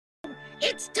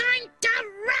It's time to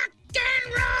rock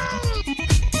and roll!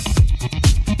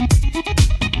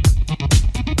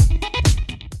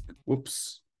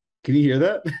 Whoops. Can you hear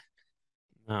that?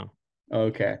 No.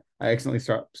 Okay. I accidentally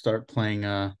start playing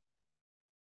the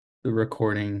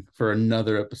recording for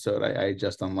another episode I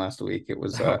just done last week. It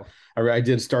was Oh. I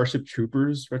did Starship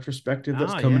Troopers retrospective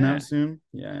that's Oh coming yeah. out soon.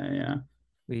 Yeah.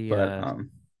 We But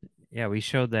yeah, we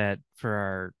showed that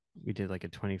for we did like a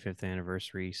 25th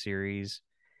anniversary series,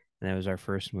 and that was our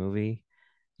first movie.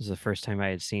 This is the first time I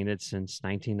had seen it since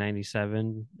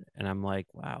 1997, and I'm like,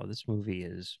 wow, this movie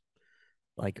is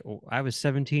like I was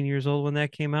 17 years old when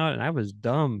that came out, and I was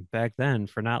dumb back then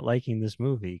for not liking this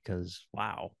movie because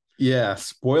wow. yeah,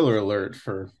 spoiler alert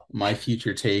for my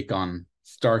future take on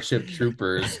Starship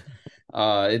Troopers.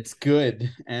 It's good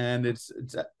and it's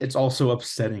also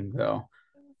upsetting though.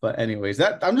 But anyways,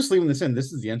 that I'm just leaving this in.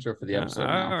 This is the intro for the episode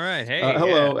All now. right. Hey,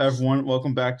 Hello, yes. everyone.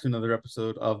 Welcome back to another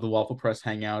episode of the Waffle Press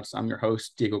Hangouts. I'm your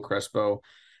host, Diego Crespo.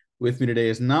 With me today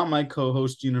is not my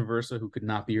co-host, Universa, who could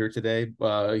not be here today.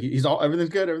 He's all everything's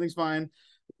good, everything's fine.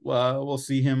 We'll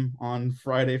see him on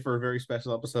Friday for a very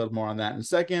special episode. More on that in a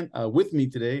second. With me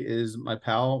today is my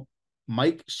pal,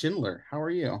 Mike Schindler. How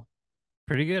are you?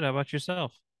 Pretty good. How about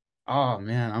yourself? Oh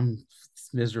man, I'm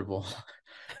miserable.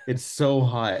 It's so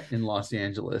hot in Los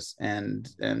Angeles, and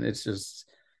it's just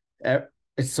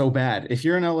it's so bad. If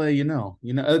you're in LA,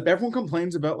 everyone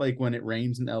complains about like when it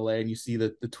rains in LA and you see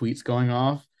the tweets going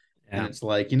off, and Yeah. it's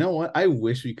like, you know what? I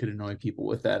wish we could annoy people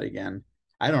with that again.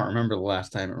 I don't remember the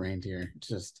last time it rained here. It's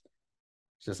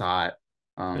just hot.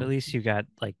 But at Um, least you got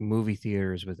like movie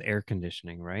theaters with air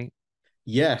conditioning, right?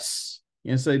 yes,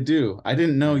 I do. I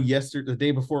didn't know Yeah. yesterday, the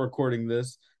day before recording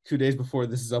this, 2 days before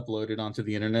this is uploaded onto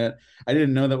the internet. I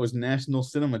didn't know that was National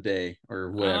Cinema Day or Oh,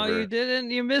 you whatever.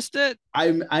 didn't? You missed it?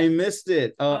 I missed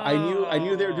it. I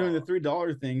knew they were doing the Oh.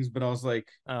 $3 things, but I was like,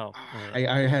 Oh.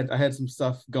 I had some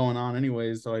stuff going on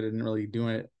anyways, so I didn't really do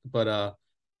it. But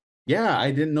yeah,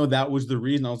 I didn't know that was the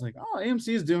reason. I was like, oh,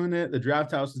 AMC is doing it, the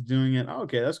Draft House is doing it. Oh,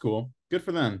 okay, that's cool. Good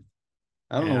for them.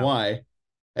 I don't know Yeah. why.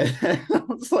 I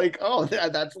was like, oh,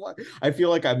 that's why. I feel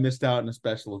like I missed out on a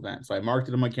special event, so I marked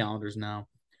it on my calendars now.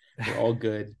 We're all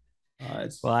good. Well,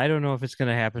 It's I don't know if it's going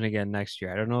to happen again next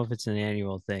year. I don't know if it's an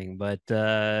annual thing, but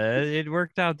it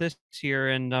worked out this year.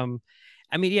 And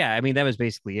I mean, yeah, I mean that was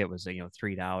basically it. Was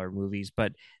 $3 movies,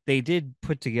 but they did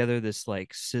put together this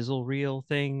like sizzle reel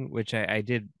thing, which I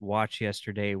did watch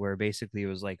yesterday, where basically it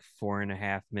was like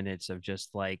 4.5 minutes of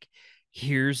just like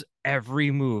here's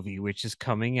every movie which is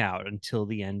coming out until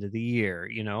the end of the year,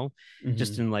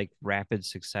 just mhm. in like rapid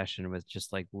succession with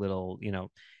just like little,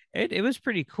 it was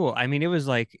pretty cool. I mean, it was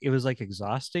like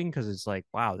exhausting because it's like,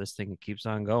 wow, this thing keeps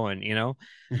on going.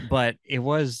 But it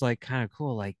was like kind of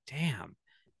cool, like, damn,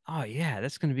 oh yeah,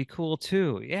 that's gonna be cool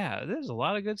too. Yeah, there's a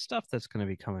lot of good stuff that's gonna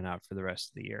be coming out for the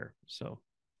rest of the year. So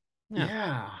yeah,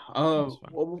 Yeah. that's fun.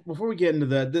 Well, before we get into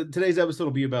that, today's episode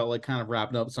will be about like kind of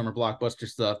wrapping up summer blockbuster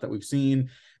stuff that we've seen,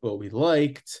 what we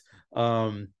liked.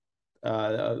 Um,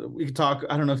 we could talk.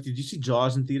 I don't know if did you see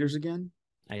Jaws in theaters again?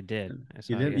 I did. I You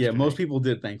saw it did? Yeah, most yesterday. people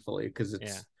did, thankfully, because Yeah.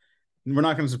 it's we're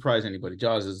not going to surprise anybody.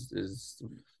 Jaws is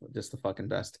just the fucking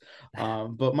best.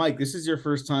 But Mike, this is your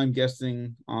first time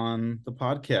guesting on the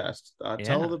podcast.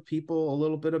 Tell Yeah. the people a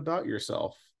little bit about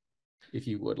yourself, if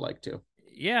you would like to.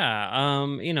 Yeah,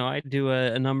 I do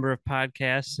a number of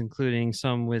podcasts, including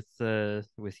some with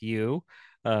you,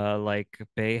 like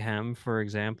Bayhem, for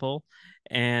example.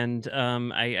 And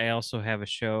I also have a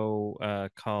show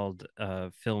called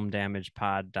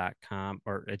filmdamagepod.com,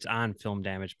 or it's on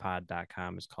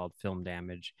filmdamagepod.com. It's called Film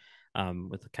Damage,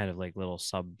 with kind of like little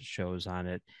sub shows on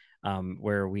it,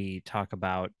 where we talk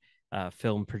about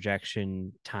film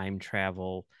projection, time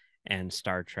travel, and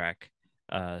Star Trek.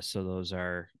 So those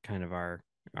are kind of our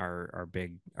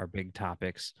big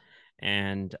topics,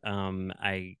 and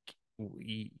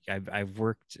I've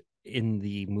worked in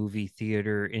the movie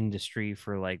theater industry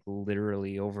for like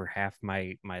literally over half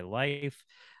my life.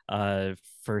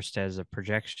 First as a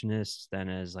projectionist, then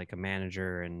as like a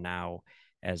manager, and now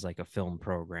as like a film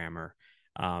programmer.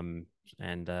 Um,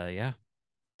 and yeah,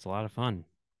 it's a lot of fun.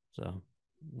 So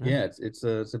yeah, Yeah, it's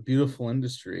a beautiful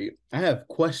industry. I have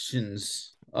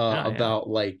questions yeah, yeah. about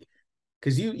like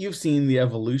because you've seen the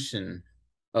evolution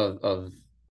of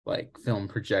like film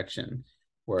projection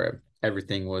where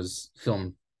everything was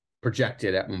film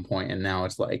projected at one point and now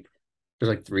it's like there's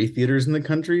like three theaters in the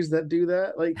countries that do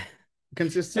that like There's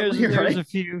consistently, there's right?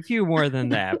 a few more than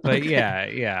that, but Okay.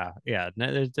 yeah.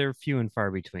 No, they're few and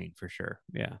far between for sure.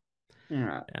 Yeah,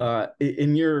 Yeah. yeah.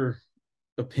 In your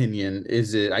opinion,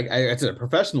 is it it's a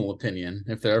professional opinion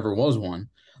if there ever was one,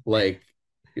 like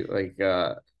like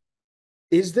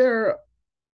is there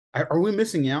are we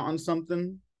missing out on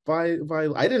something by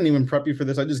I didn't even prep you for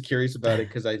this. I'm just curious about it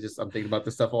because I'm thinking about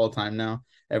this stuff all the time now.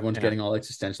 Everyone's Yeah. getting all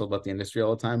existential about the industry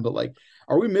all the time, but like,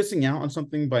 are we missing out on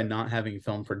something by not having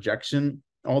film projection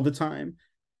all the time?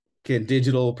 Can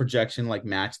digital projection like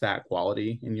match that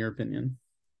quality in your opinion?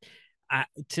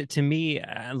 To me,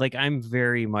 like I'm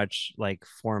very much like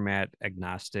format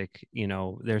agnostic.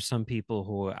 There's some people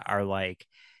who are like,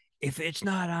 if it's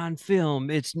not on film,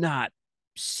 it's not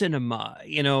cinema,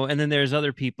 and then there's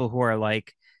other people who are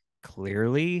like,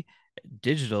 clearly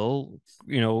digital,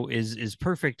 is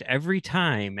perfect every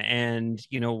time. And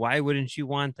why wouldn't you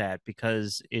want that?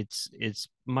 Because it's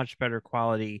much better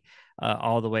quality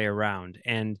all the way around.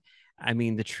 And I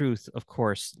mean, the truth, of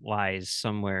course, lies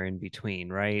somewhere in between,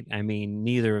 right? I mean,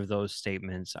 neither of those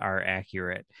statements are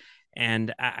accurate.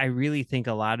 And I really think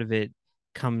a lot of it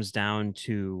comes down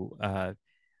to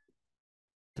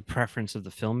the preference of the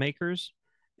filmmakers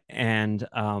and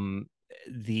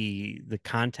the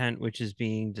content which is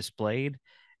being displayed,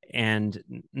 and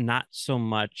not so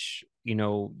much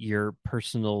your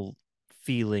personal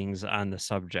feelings on the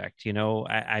subject.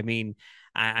 I mean,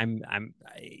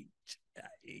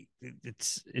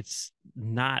 it's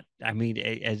not. I mean,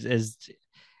 as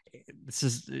this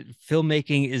is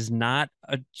filmmaking is not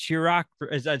a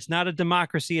cheerocracy. It's not a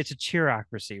democracy. It's a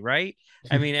cheerocracy, right?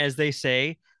 I mean, as they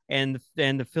say, and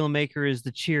the filmmaker is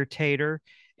the cheer tater.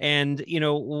 And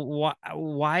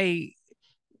why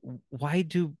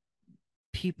do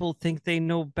people think they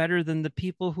know better than the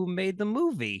people who made the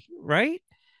movie, right?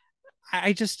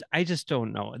 I just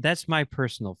don't know. That's my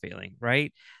personal feeling,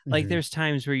 right? Like Mhm. there's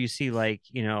times where you see like,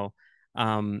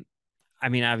 um I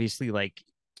mean, obviously, like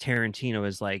Tarantino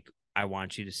is like, I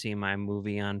want you to see my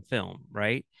movie on film,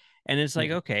 right? And it's like,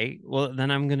 Yeah. okay, well,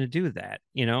 then I'm going to do that.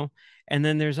 And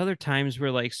then there's other times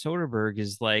where like Soderbergh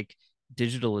is like,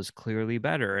 digital is clearly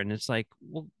better. And it's like,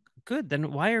 well, good.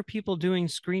 Then why are people doing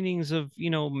screenings of,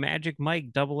 Magic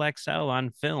Mike double XL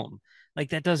on film? Like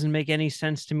that doesn't make any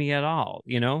sense to me at all?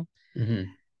 Mhm.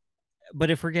 But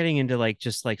if we're getting into like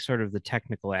just like sort of the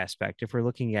technical aspect, if we're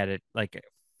looking at it like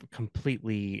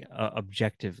completely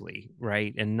objectively,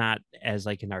 right, and not as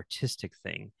like an artistic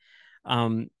thing,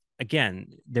 um again,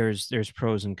 there's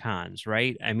pros and cons,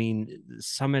 right? I mean,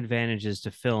 some advantages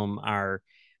to film are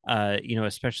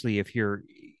especially if you're,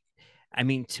 I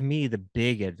mean, to me the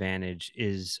big advantage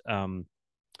is that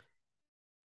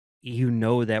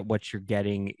what you're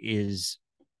getting is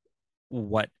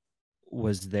what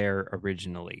was there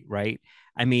originally, right?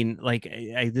 I mean, like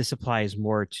this applies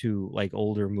more to like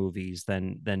older movies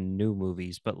than new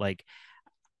movies, but like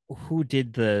who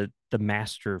did the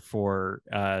master for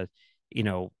you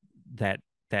know that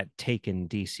Taken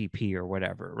DCP or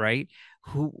whatever, right?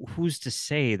 Who's to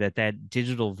say that that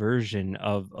digital version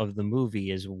of the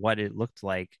movie is what it looked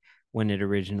like when it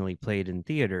originally played in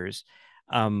theaters?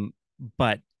 um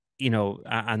but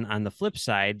on the flip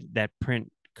side, that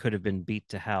print could have been beat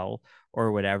to hell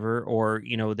or whatever. Or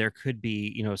there could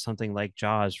be something like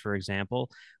Jaws, for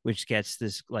example, which gets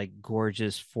this like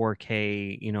gorgeous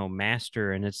 4K,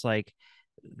 master, and it's like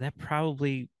that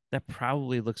probably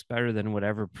looks better than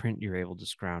whatever print you're able to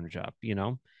scrounge up.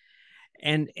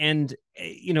 And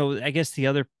I guess the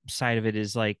other side of it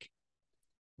is like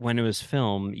when it was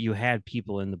film, you had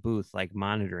people in the booth like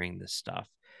monitoring this stuff,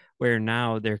 where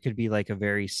now there could be like a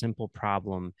very simple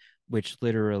problem which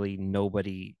literally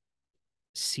nobody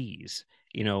sees,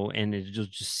 and it'll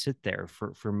just sit there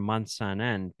for months on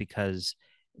end because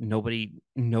nobody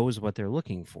knows what they're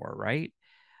looking for, right?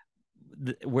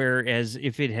 Whereas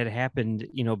if it had happened,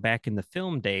 back in the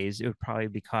film days, it would probably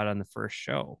be caught on the first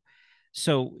show.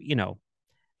 So, the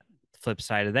flip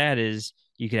side of that is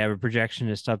you could have a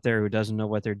projectionist up there who doesn't know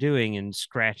what they're doing and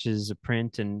scratches a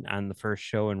print and on the first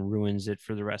show and ruins it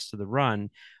for the rest of the run.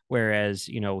 Whereas,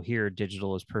 here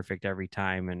digital is perfect every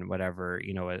time and whatever,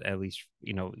 at least,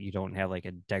 you don't have like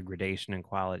a degradation in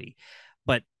quality.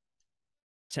 But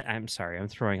I'm sorry, I'm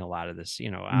throwing a lot of this,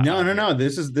 No, out no, here. no.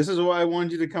 This is why I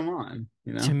wanted you to come on,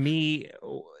 you To know? me,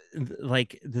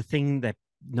 like the thing that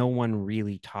no one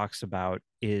really talks about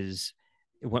is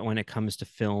when it comes to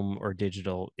film or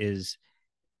digital is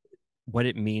what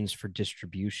it means for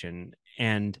distribution.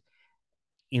 And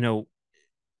you know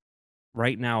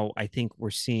right now I think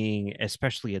we're seeing,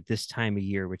 especially at this time of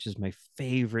year, which is my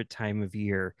favorite time of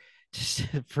year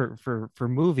for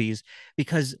movies,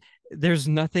 because there's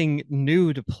nothing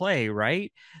new to play,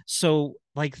 right? So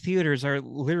like theaters are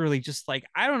literally just like,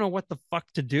 I don't know what the fuck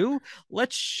to do.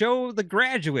 Let's show The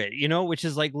Graduate, which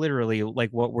is like literally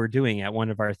like what we're doing at one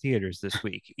of our theaters this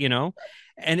week.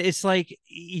 And it's like,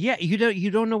 yeah,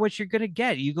 you don't know what you're gonna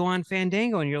get. You go on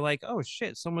Fandango and you're like, oh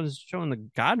shit, someone's showing the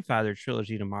Godfather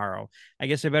trilogy tomorrow. I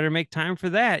guess I better make time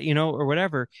for that, or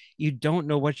whatever. You don't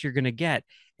know what you're gonna get.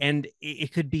 And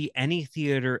it could be any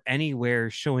theater anywhere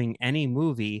showing any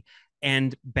movie.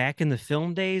 And back in the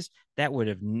film days, that would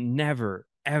have never,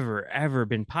 ever, ever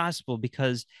been possible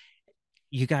because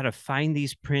you got to find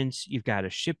these prints, you've got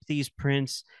to ship these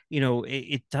prints.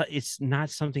 It's not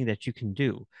something that you can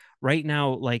do right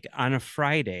now. Like on a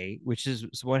Friday, which is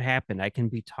what happened, I can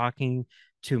be talking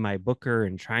to my booker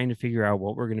and trying to figure out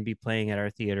what we're going to be playing at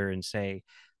our theater and say,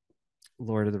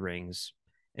 Lord of the Rings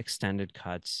extended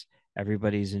cuts,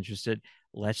 everybody's interested,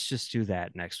 let's just do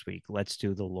that next week. Let's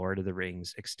do the Lord of the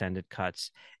Rings extended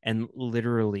cuts. And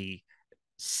literally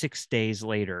 6 days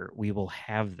later, we will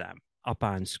have them up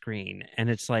on screen. And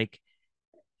it's like,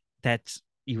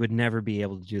 you would never be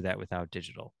able to do that without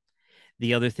digital.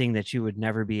 The other thing that you would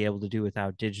never be able to do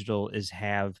without digital is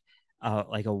have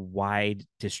like a wide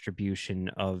distribution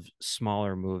of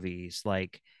smaller movies,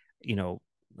 like,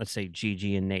 let's say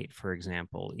Gigi and Nate, for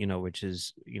example, which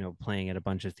is, playing at a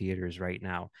bunch of theaters right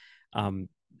now. Um,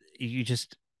 you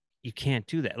just, you can't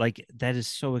do that. Like, that is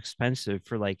so expensive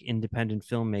for like independent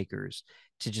filmmakers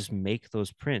to just make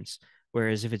those prints.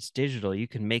 Whereas if it's digital, you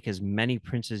can make as many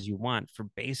prints as you want for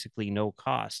basically no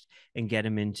cost and get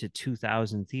them into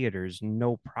 2,000 theaters,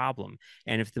 no problem.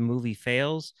 And if the movie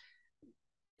fails,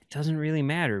 it doesn't really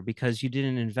matter because you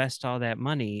didn't invest all that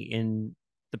money in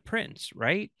the prints,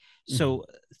 right? Mhm. So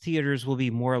theaters will be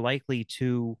more likely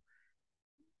to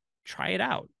try it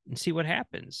out and see what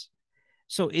happens.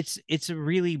 So it's a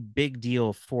really big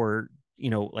deal for,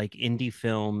 like indie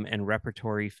film and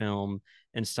repertory film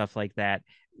and stuff like that,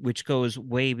 which goes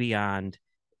way beyond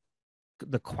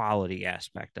the quality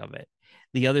aspect of it.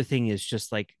 The other thing is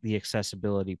just like the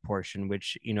accessibility portion,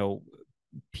 which,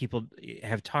 people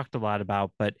have talked a lot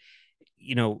about, but,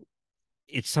 you know,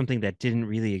 it's something that didn't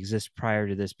really exist prior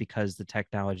to this because the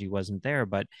technology wasn't there.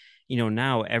 But,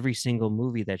 now every single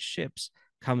movie that ships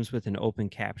comes with an open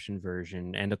caption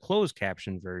version and a closed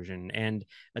caption version and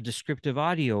a descriptive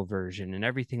audio version and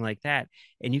everything like that.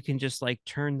 And you can just like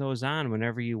turn those on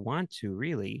whenever you want to,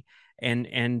 really.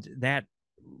 And that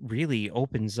really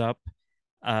opens up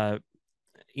uh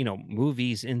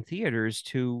movies in theaters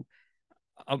to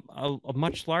a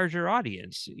much larger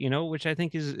audience, which I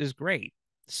think is great.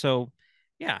 So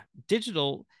yeah,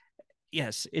 digital,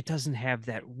 yes, it doesn't have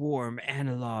that warm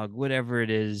analog, whatever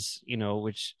it is,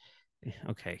 which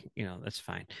okay, that's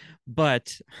fine.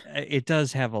 But it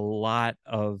does have a lot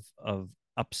of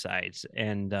upsides.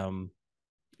 And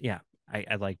yeah,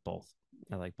 I like both.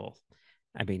 I like both.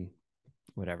 I mean,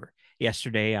 whatever.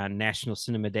 Yesterday on National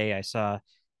Cinema Day, I saw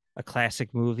a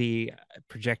classic movie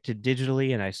projected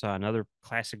digitally, and I saw another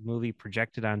classic movie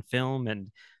projected on film,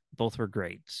 and both were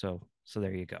great. So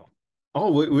there you go.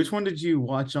 Oh, which one did you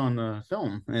watch on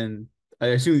film? And I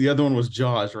assume the other one was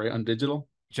Jaws, right, on digital?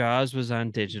 Jaws was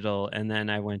on digital, and then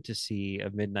I went to see a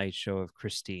midnight show of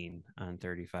Christine on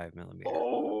 35 millimeter.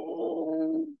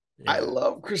 Oh, I Yeah,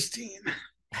 love Christine.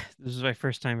 this is my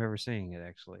first time ever seeing it,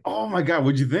 actually. Oh my God,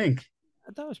 what'd you think?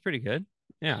 I thought it was pretty good.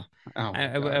 Yeah, Oh I, my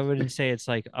I, I God. wouldn't say it's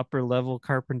like upper level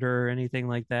Carpenter or anything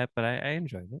like that, but I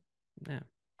enjoyed it.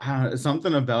 Yeah.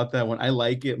 Something about that when I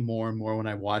like it more and more when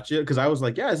I watch it because I was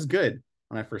like, yeah, this is good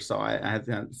when I first saw it. I had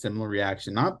that similar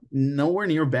reaction. Not nowhere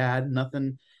near bad,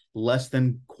 nothing less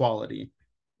than quality.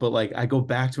 But like I go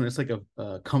back to it, it's like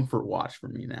a comfort watch for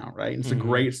me now, right? And it's a Mm-hmm.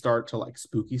 great start to like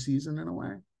spooky season in a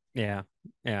way. Yeah.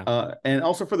 Yeah. And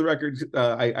also for the record,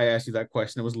 I asked you that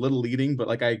question. It was a little leading, but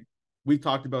like we've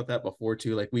talked about that before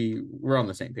too. Like we're on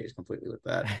the same page completely with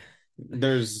that.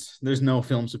 There's no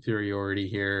film superiority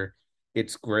here.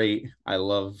 It's great. I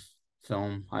love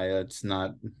film. It's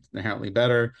not inherently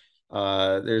better.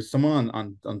 There's someone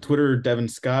on Twitter, Devin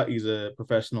Scott. He's a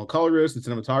professional colorist and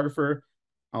cinematographer.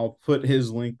 I'll put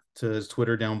his link to his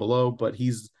Twitter down below, but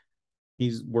he's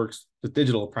works with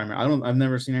digital primarily. I've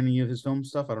never seen any of his film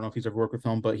stuff. I don't know if he's ever worked with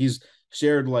film, but he's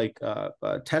shared like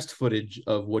test footage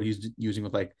of what he's using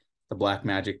with like the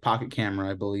Blackmagic pocket camera,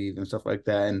 I believe, and stuff like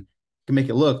that, and can make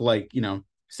it look like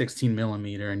 16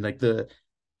 millimeter, and like the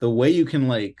way you can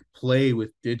like play with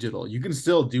digital, you can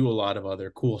still do a lot of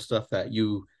other cool stuff that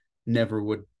you never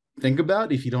would think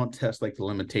about if you don't test like the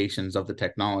limitations of the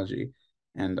technology.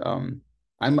 And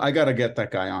I gotta get that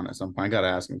guy on at some point. I gotta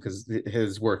ask him because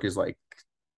his work is like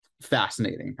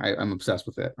fascinating. I'm obsessed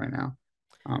with it right now.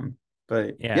 Um,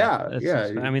 But Yeah, yeah,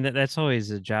 yeah, I mean, that's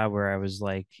always a job where I was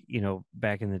like,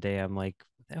 back in the day, I'm like,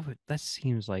 that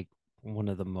seems like one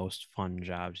of the most fun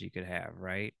jobs you could have,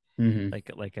 right? hmm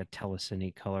Like a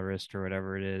telecine colorist or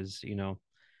whatever it is,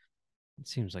 it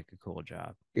seems like a cool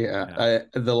job. yeah. Yeah.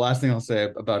 The last thing I'll say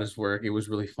about his work, it was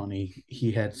really funny.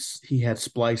 He had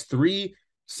spliced three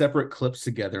separate clips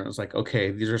together, and it was like,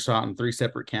 okay, these are shot on three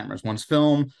separate cameras. One's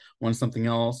film, one's something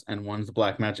else, and one's the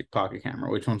Blackmagic pocket camera.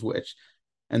 Which one's which?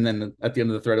 And then at the end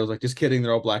of the thread, I was like, just kidding,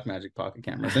 they're all Blackmagic pocket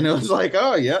cameras. And it was like,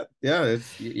 oh yeah, yeah,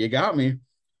 it's you got me. You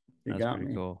That's got pretty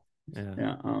me. cool. Yeah.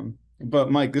 Yeah.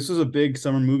 But Mike, this is a big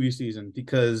summer movie season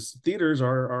because theaters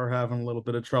are having a little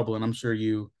bit of trouble, and I'm sure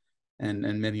you and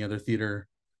many other theater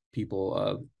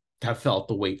people have felt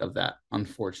the weight of that,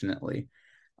 unfortunately.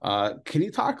 Can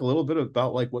you talk a little bit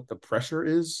about like what the pressure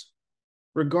is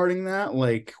regarding that?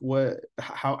 Like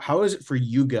how is it for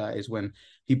you guys when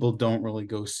people don't really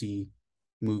go see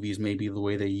movies maybe the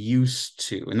way they used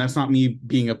to? And that's not me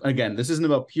being again, this isn't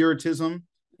about puritism.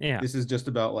 Yeah. This is just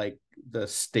about like the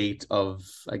state of,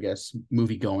 I guess,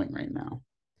 movie going right now.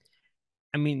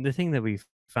 I mean, the thing that we've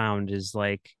found is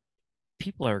like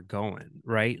people are going,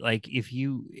 right? Like if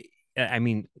you I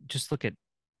mean, just look at,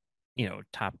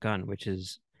 Top Gun, which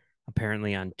is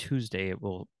apparently on Tuesday it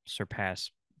will surpass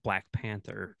Black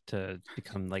Panther to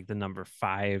become like the number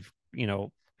 5,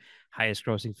 highest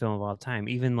grossing film of all time.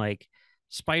 Even like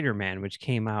Spider-Man, which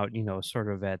came out, sort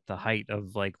of at the height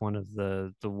of like one of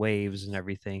the waves and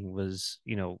everything, was,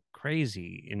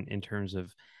 crazy in terms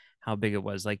of how big it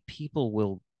was. Like people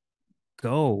will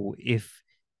go if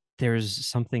there's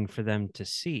something for them to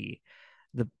see.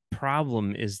 The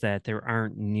problem is that there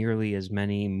aren't nearly as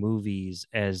many movies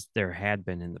as there had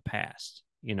been in the past,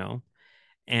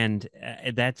 and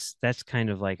that's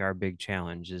kind of like our big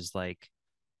challenge is like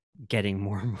getting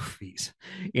more movies.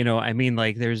 I mean,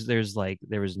 like there's like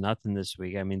there was nothing this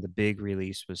week. I mean, the big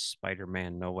release was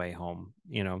Spider-Man No Way Home.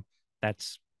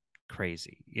 That's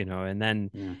crazy, and then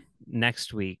Yeah.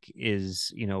 next week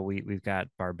is, we've got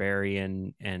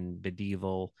Barbarian and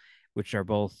Medieval, which are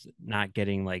both not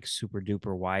getting like super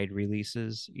duper wide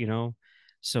releases,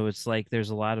 so it's like there's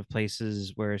a lot of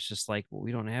places where it's just like, well,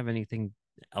 we don't have anything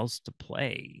else to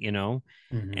play,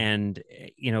 hmm and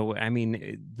I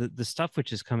mean, the stuff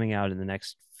which is coming out in the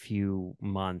next few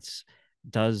months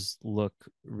does look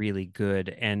really good.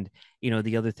 And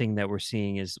the other thing that we're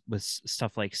seeing is with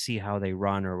stuff like See How They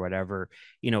Run or whatever,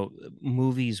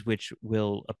 movies which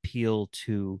will appeal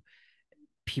to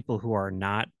people who are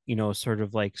not, sort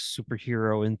of like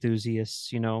superhero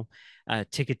enthusiasts.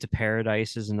 Ticket to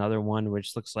Paradise is another one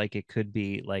which looks like it could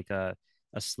be like a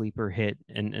sleeper hit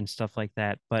and stuff like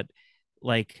that. But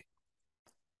like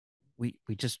we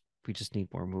just need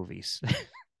more movies.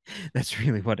 That's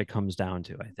really what it comes down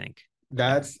to, I think.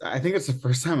 Yeah. I think it's the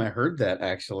first time I heard that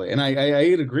actually. And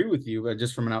I'd agree with you,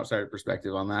 just from an outsider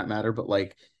perspective on that matter. But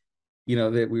like,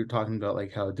 that we were talking about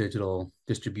like how digital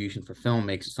distribution for film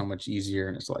makes it so much easier.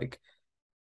 And it's like,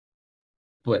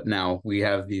 but now we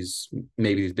have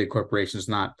maybe these big corporations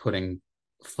not putting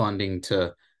funding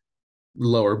to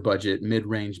lower budget,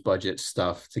 mid-range budget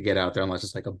stuff to get out there unless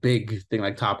it's like a big thing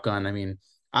like Top Gun. I mean,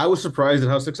 I was surprised at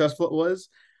how successful it was.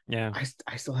 Yeah.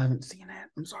 I still haven't seen it.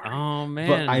 I'm sorry. Oh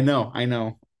But I man. know, I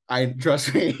know. I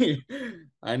trust me.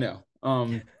 I know.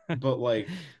 But like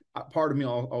part of me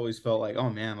always felt like, oh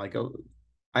man, like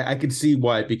I could see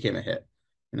why it became a hit.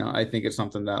 I think it's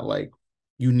something that like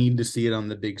you need to see it on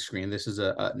the big screen. This is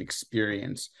an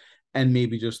experience. And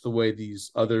maybe just the way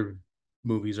these other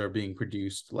movies are being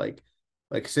produced, like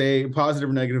say positive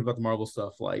or negative about the Marvel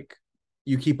stuff, like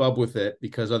you keep up with it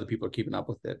because other people are keeping up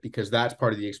with it because that's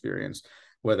part of the experience.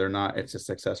 Whether or not it's a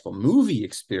successful movie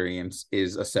experience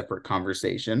is a separate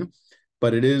conversation,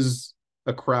 but it is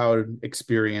a crowd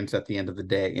experience at the end of the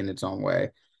day in its own way.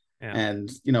 Yeah.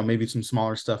 And maybe some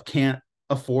smaller stuff can't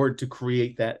afford to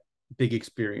create that big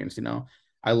experience.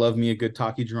 I love me a good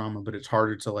talkie drama, but it's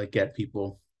harder to like get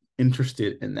people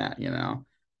interested in that.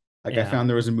 Like I Yeah. found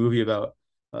there was a movie about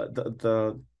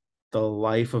the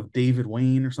life of David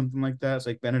Wayne or something like that. It's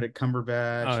like Benedict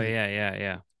Cumberbatch, Oh yeah, yeah,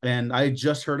 yeah. and I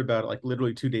just heard about it like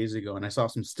literally 2 days ago, and I saw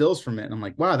some stills from it, and I'm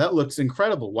like, wow, that looks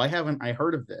incredible. Why haven't I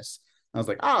heard of this? I was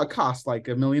like, it cost like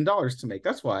 $1 million to make.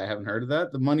 That's why I haven't heard of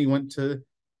that. The money went to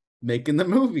making the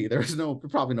movie. There's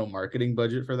probably no marketing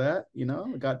budget for that.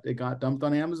 It got dumped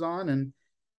on Amazon, and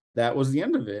that was the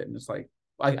end of it. And it's like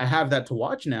I have that to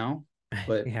watch now,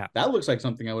 but Yeah. that looks like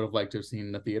something I would have liked to have seen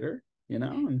in the theater.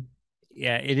 And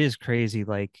Yeah, it is crazy.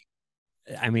 Like,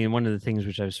 I mean, one of the things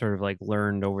which I've sort of like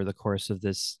learned over the course of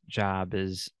this job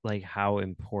is like how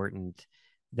important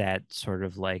that sort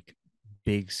of like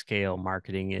big scale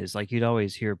marketing is. Like you'd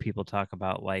always hear people talk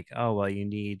about like, oh well, you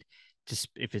need to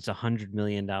if it's $100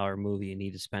 million movie, you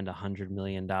need to spend $100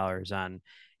 million on,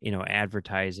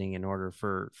 advertising in order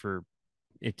for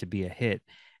it to be a hit.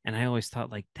 And I always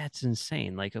thought like that's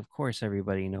insane. Like of course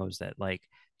everybody knows that like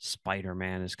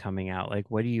Spider-Man is coming out. Like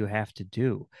what do you have to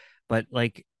do? But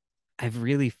like I've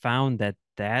really found that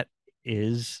that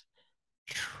is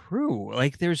true.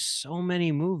 Like there's so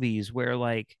many movies where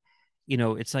like,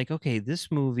 it's like, okay,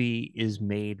 this movie is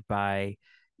made by,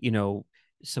 you know,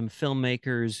 some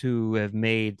filmmakers who have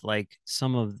made like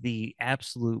some of the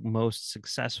absolute most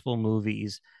successful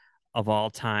movies of all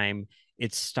time.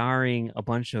 It's starring a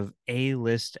bunch of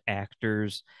A-list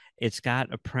actors. It's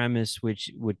got a premise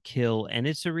which would kill, and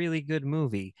it's a really good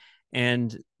movie.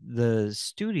 And the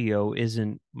studio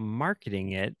isn't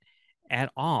marketing it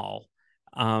at all,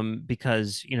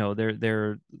 because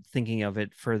they're thinking of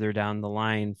it further down the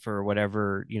line for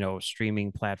whatever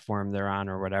streaming platform they're on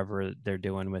or whatever they're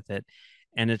doing with it.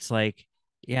 And it's like,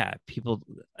 yeah, people,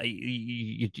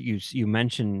 you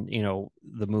mention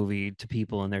the movie to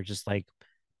people and they're just like,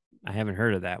 I haven't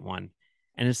heard of that one.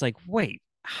 And it's like, wait,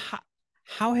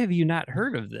 how have you not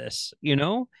heard of this?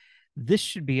 This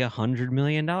should be $100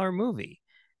 million movie,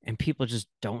 and people just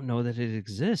don't know that it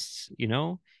exists.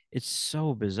 It's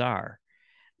so bizarre.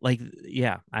 Like,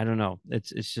 yeah, I don't know,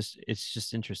 it's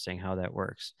just interesting how that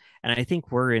works. And I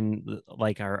think we're in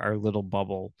like our little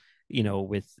bubble,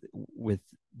 with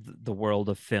the world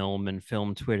of film and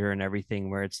film Twitter and everything,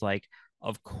 where it's like,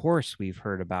 of course we've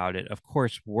heard about it, of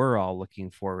course we're all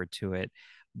looking forward to it.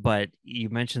 But you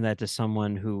mentioned that to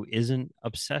someone who isn't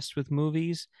obsessed with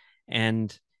movies,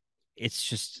 and it's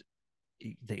just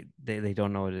they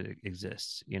don't know it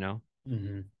exists.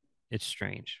 Mm-hmm. It's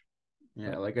strange.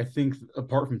 Yeah, But like I think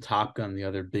apart from Top Gun, the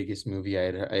other biggest movie I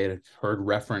had heard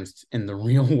referenced in the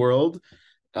real world,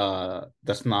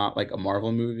 that's not like a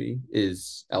Marvel movie,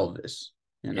 is Elvis,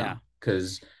 yeah.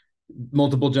 because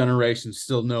multiple generations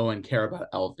still know and care about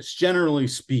Elvis, generally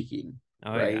speaking,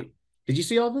 Oh yeah. right? Did you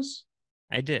see Elvis?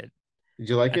 I did. Did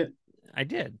you like I it? I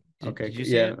did. Okay, Did you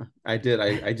see yeah, it? I did.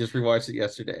 I just rewatched it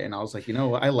yesterday, and I was like, you know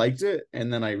what, I liked it,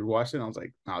 and then I rewatched it, and I was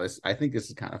like, no, I think this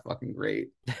is kind of fucking great.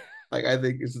 Like, I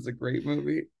think this is a great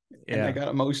movie, and I Yeah. got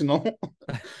emotional,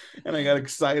 and I got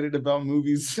excited about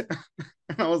movies,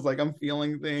 and I was like, I'm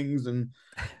feeling things,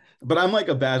 but I'm like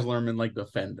a Baz Luhrmann like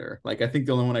defender. Like, I think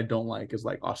the only one I don't like is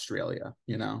like Australia,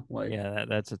 like, Yeah,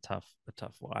 that's a tough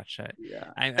watch.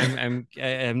 yeah,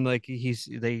 I'm like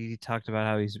they talked about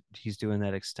how he's doing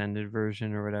that extended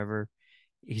version or whatever.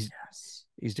 He's yes.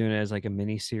 he's doing it as like a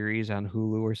mini series on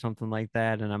Hulu or something like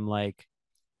that, and I'm like,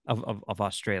 of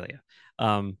Australia.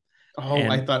 Um Oh,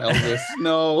 I and thought Elvis.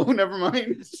 No, never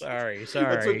mind. sorry, That's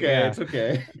sorry. okay. Yeah. It's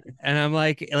okay. And I'm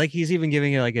like he's even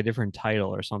giving it like a different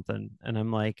title or something. And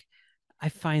I'm like, I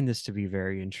find this to be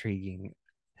very intriguing.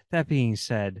 That being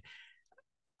said,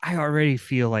 I already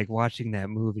feel like watching that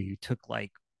movie took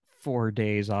like 4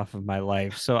 days off of my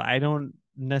life. So I don't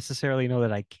necessarily know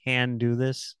that I can do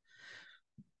this,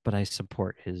 but I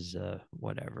support his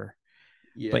whatever.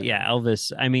 But Yeah. yeah,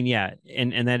 Elvis, I mean, yeah,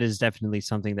 and that is definitely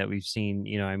something that we've seen,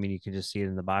 I mean, you can just see it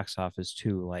in the box office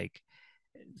too. Like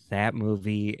that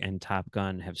movie and Top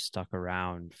Gun have stuck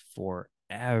around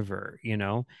forever. And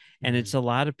Mhm. it's a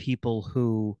lot of people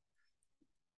who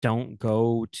don't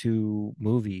go to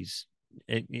movies,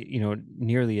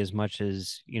 nearly as much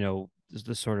as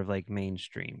the sort of like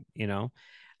mainstream.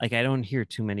 Like I don't hear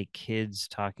too many kids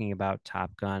talking about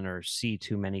Top Gun or see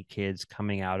too many kids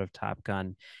coming out of Top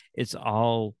Gun. It's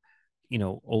all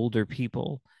older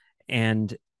people,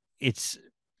 and it's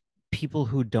people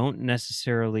who don't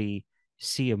necessarily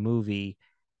see a movie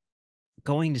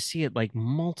going to see it like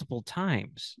multiple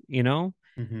times.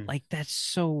 Mhm. Like that's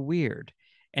so weird.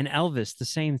 And Elvis, the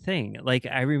same thing. Like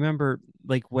I remember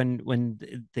like when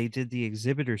they did the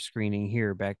exhibitor screening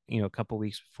here back, a couple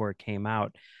weeks before it came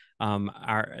out.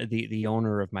 Our the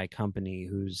owner of my company,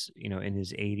 who's in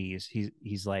his 80s,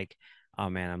 he's like, oh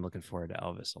man, I'm looking forward to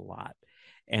Elvis a lot.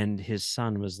 And his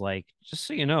son was like, just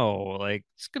so you know, like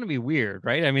it's gonna be weird,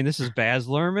 right? I mean, this is Baz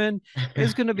Luhrmann.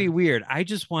 It's gonna be weird. I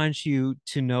just want you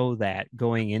to know that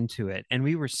going into it. And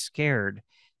we were scared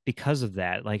because of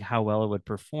that, like how well it would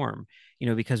perform,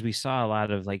 because we saw a lot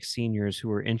of like seniors who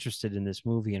were interested in this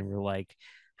movie and were like,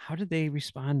 how did they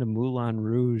respond to Moulin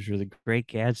Rouge or The Great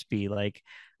Gatsby? Like,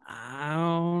 I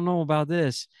don't know about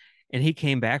this. And he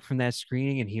came back from that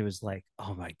screening and he was like,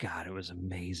 oh my God, it was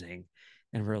amazing.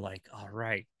 And we're like, all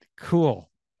right,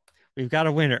 cool. We've got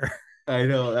a winner. I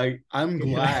know. I'm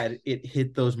glad it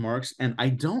hit those marks, and I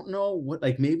don't know what.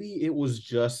 Like maybe it was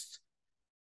just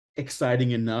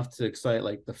exciting enough to excite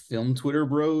like the film Twitter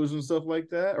bros and stuff like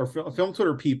that, or film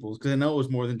Twitter peoples, because I know it was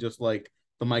more than just like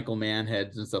the Michael Mann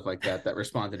heads and stuff like that that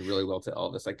responded really well to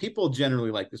Elvis. Like people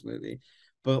generally like this movie,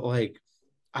 but like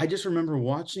I just remember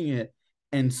watching it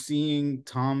and seeing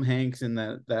Tom Hanks in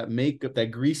that makeup,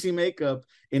 that greasy makeup,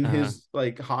 in Uh, his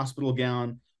like hospital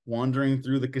gown, wandering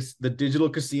through the digital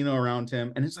casino around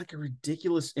him, and it's like a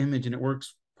ridiculous image, and it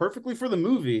works perfectly for the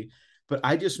movie. But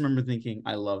I just remember thinking,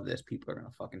 I love this. People are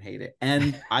gonna fucking hate it,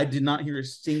 and I did not hear a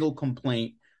single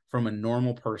complaint from a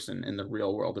normal person in the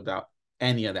real world about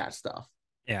any of that stuff,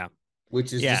 yeah,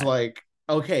 which is just yeah. like,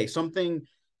 okay, something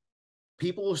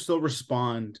people will still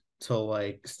respond to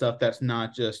like stuff that's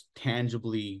not just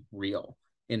tangibly real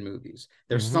in movies.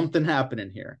 There's Hmm. something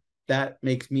happening here that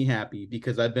makes me happy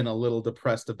because I've been a little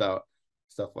depressed about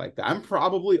stuff like that. I'm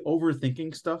probably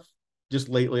overthinking stuff. Just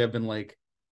lately, I've been like,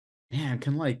 man,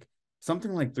 can like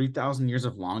something like 3,000 Years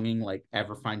of Longing like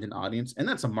ever find an audience? And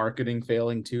that's a marketing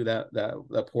failing too.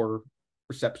 That poor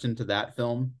reception to that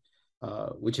film,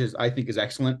 which is I think is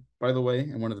excellent by the way,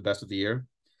 and one of the best of the year.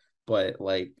 But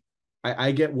like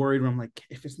I get worried when I'm like,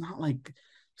 if it's not like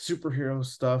superhero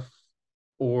stuff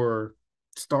or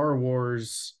Star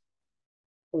Wars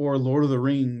or Lord of the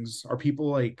Rings, are people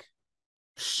like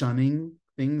shunning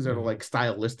things that are Hmm. like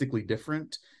stylistically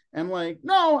different? And like,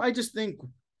 no, I just think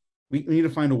we need to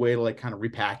find a way to like kind of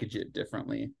repackage it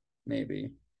differently,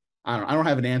 maybe. I don't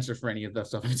have an answer for any of that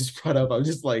stuff I just brought up. I was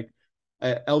just like,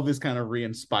 Elvis kind of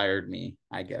re-inspired me,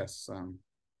 I guess,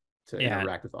 to Yeah.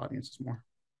 interact with audiences more.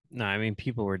 No, I mean,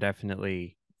 people were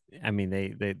definitely. I mean,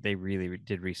 they really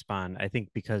did respond. I think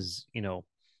because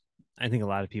I think a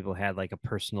lot of people had like a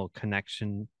personal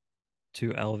connection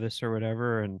to Elvis or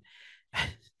whatever. And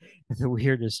the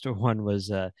weirdest one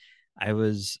was I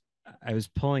was I was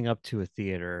pulling up to a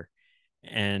theater,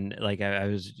 and like I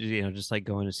was just like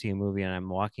going to see a movie, and I'm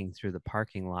walking through the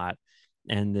parking lot,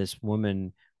 and this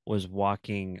woman was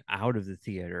walking out of the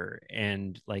theater,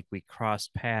 and like we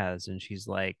crossed paths, and she's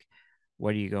like,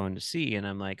 what are you going to see? And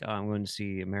I'm like, oh, I'm going to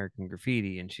see American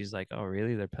Graffiti. And she's like, oh,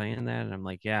 really, they're playing that? And I'm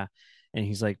like, yeah. And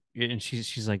he's like, and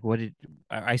she's like, what did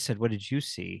I said, what did you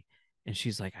see? And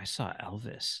she's like, I saw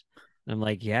Elvis. And I'm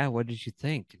like, yeah, what did you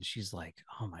think? And she's like,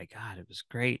 oh my God, it was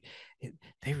great.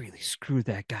 They really screwed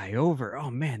that guy over. Oh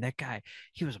man, that guy,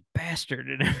 he was a bastard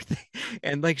and everything.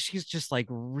 And like, she's just like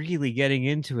really getting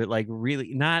into it, like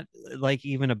really not like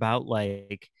even about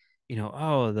like,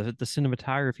 oh, the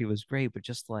cinematography was great, but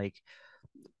just like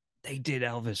they did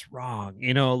Elvis wrong,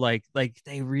 like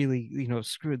they really,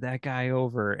 screwed that guy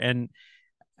over. And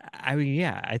I mean,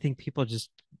 yeah, I think people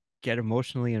just get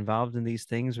emotionally involved in these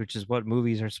things, which is what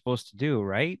movies are supposed to do,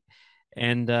 right?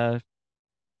 And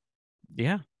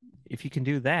yeah, if you can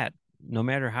do that, no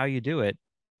matter how you do it,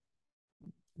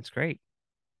 it's great.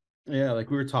 Yeah, like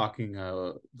we were talking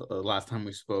the last time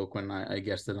we spoke when I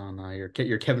guessed it on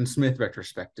your Kevin Smith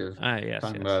retrospective, Yes,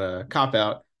 talking yes. about a Cop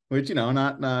Out, which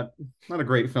not a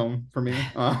great film for me,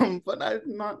 but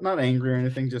not angry or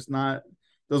anything, just not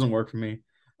doesn't work for me.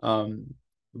 Um,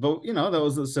 but that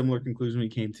was a similar conclusion we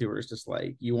came to, where it's just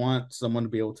like you want someone to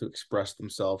be able to express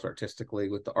themselves artistically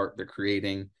with the art they're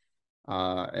creating,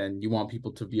 and you want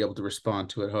people to be able to respond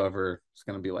to it. However, it's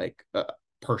going to be like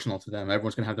personal to them.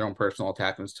 Everyone's going to have their own personal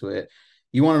attachments to it.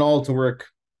 You want it all to work,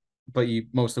 but you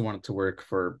mostly want it to work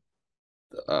for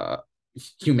uh,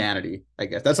 humanity. I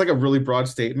guess that's like a really broad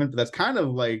statement, but that's kind of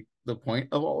like the point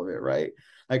of all of it, right?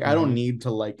 Like I don't Hmm. need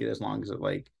to like it as long as it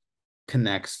like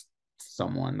connects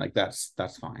someone. Like that's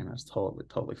fine. That's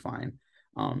totally fine.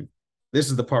 Um, this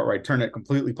is the part where I turn it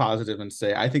completely positive and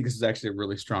say I think this is actually a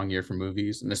really strong year for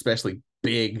movies, and especially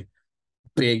big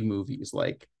movies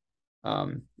like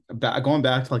um going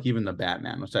back to like even the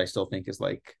Batman, which I still think is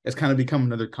like it's kind of become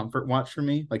another comfort watch for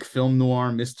me. Like film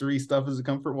noir mystery stuff is a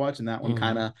comfort watch, and that one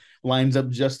kind Hmm. of lines up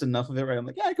just enough of it, right? I'm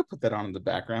like, yeah, I could put that on in the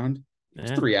background.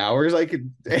 It's Yeah. 3 hours. I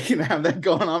can have that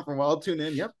going on for a while. Tune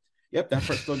in. Yep, that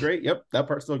part's still great. Yep, that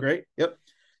part's still great. Yep.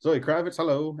 Zoe Kravitz,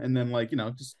 hello, and then like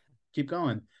just keep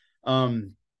going.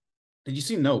 Um, did you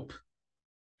see Nope?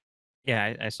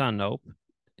 Yeah, I saw Nope.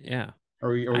 Yeah. I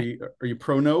Are you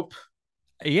pro Nope?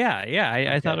 yeah,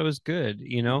 I thought Okay, it was good,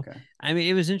 okay. I mean,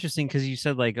 it was interesting because you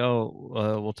said like,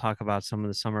 oh, we'll talk about some of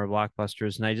the summer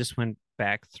blockbusters, and I just went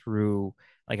back through,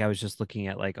 like I was just looking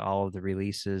at like all of the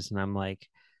releases, and I'm like,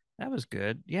 that was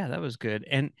good. Yeah, that was good.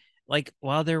 And like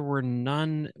while there were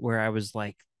none where I was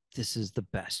like, this is the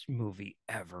best movie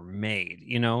ever made,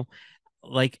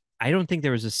 like I don't think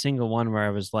there was a single one where I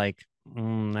was like,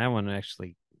 that one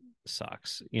actually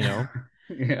sucks. Yeah.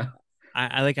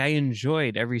 I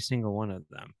enjoyed every single one of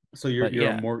them. So But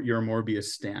yeah, you're a Morbius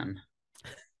stan.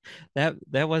 That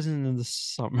wasn't in the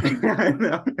summer.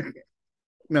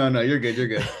 No, no, you're good. You're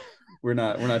good. We're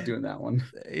not doing that one.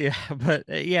 Yeah, but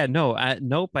yeah, no,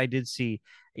 Nope, I did see.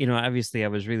 Obviously, I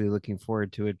was really looking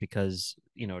forward to it because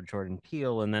Jordan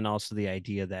Peele, and then also the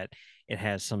idea that it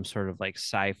has some sort of like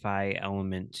sci-fi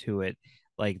element to it,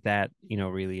 like that.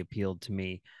 Really appealed to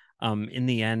me. In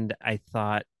the end, I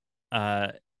thought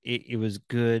it was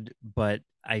good, but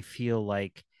I feel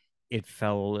like it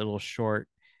fell a little short.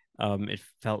 It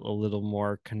felt a little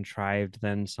more contrived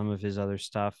than some of his other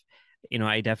stuff.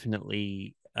 I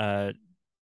definitely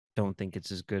don't think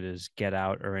it's as good as Get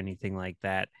Out or anything like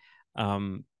that.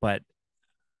 But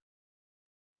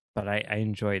I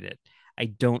enjoyed it. I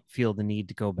don't feel the need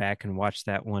to go back and watch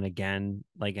that one again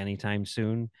like anytime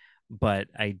soon, but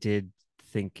I did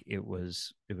think it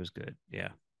was good. Yeah.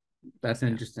 That's Yeah.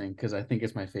 interesting because I think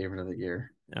it's my favorite of the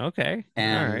year, Okay. All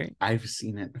and right. I've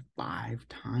seen it 5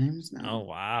 times Oh now.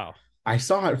 wow. I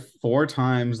saw it 4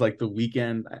 times like the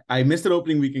weekend. I missed it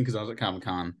opening weekend because I was at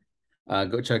Comic-Con.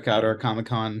 Go check out Yeah. our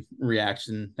Comic-Con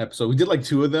reaction episode. We did like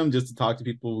 2 of them just to talk to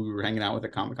people we were hanging out with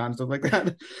at Comic-Con and stuff like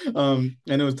that. And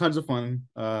it was tons of fun.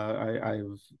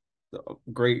 I've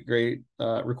great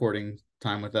recording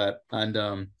time with that.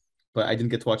 And but I didn't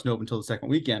get to watch Nope until the second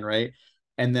weekend, right?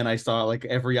 And then I saw like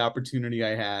every opportunity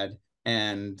I had,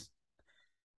 and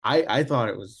I thought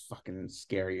it was fucking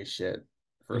scary as shit.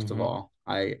 First of Mm-hmm. all,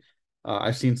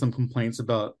 I've seen some complaints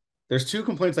about. There's 2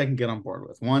 complaints I can get on board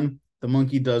with. One, the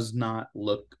monkey does not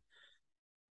look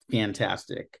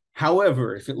fantastic.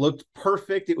 However, if it looked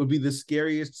perfect, it would be the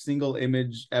scariest single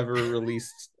image ever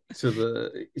released to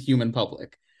the human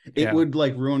public. It Yeah. would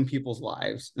like ruin people's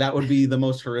lives. That would be the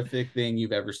most horrific thing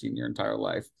you've ever seen in your entire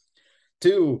life.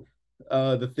 Two,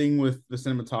 the thing with the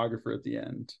cinematographer at the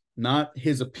end, not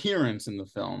his appearance in the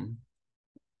film,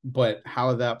 but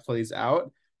how that plays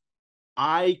out.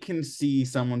 I can see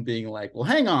someone being like, "Well,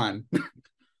 hang on,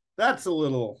 that's a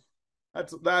little,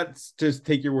 that's just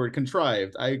take your word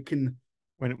contrived." I can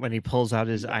When he pulls out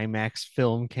see his that. IMAX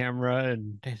film camera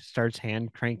and starts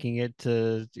hand cranking it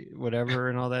to whatever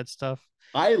and all that stuff.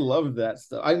 I love that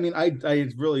stuff. I mean, I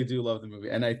really do love the movie,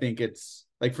 and I think it's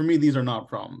like for me, these are not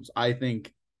problems. I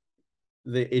think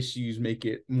the issues make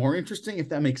it more interesting if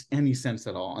that makes any sense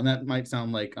at all. And that might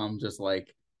sound like I'm just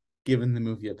like giving the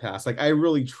movie a pass. Like I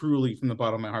really truly from the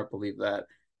bottom of my heart believe that.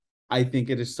 I think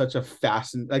it is such a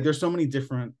fascinating like there's so many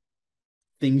different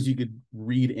things you could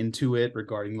read into it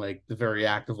regarding like the very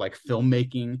act of like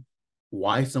filmmaking,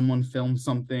 why someone films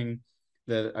something,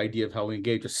 the idea of how we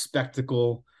engage a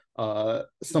spectacle.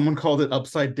 Someone called it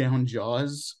upside down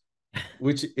jaws,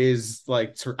 which is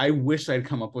like I wish I'd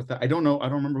come up with that. I don't know. I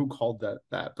don't remember who called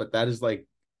that, but that is like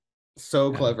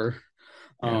so Yeah. clever.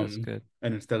 Yeah, that's good.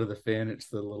 And instead of the fin, it's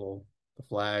the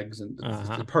flags, and it's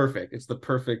Uh-huh. perfect. It's the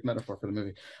perfect metaphor for the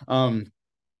movie.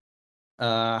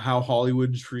 How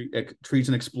Hollywood treats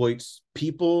and exploits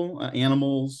people,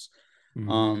 animals. Hmm.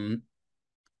 Um,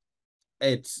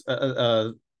 it's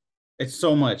it's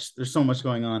so much. There's so much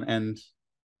going on, and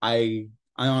I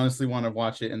I honestly want to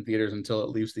watch it in theaters until it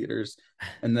leaves theaters,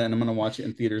 and then I'm gonna watch it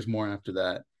in theaters more after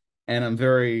that. And I'm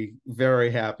very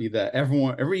very happy that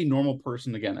every normal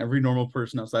person, again, every normal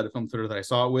person outside of film theater that I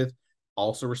saw it with,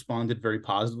 also responded very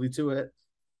positively to it.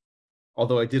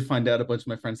 Although I did find out a bunch of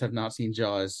my friends have not seen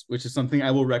Jaws, which is something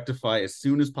I will rectify as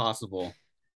soon as possible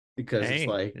because it's Hey,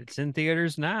 like it's in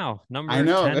theaters now. I Number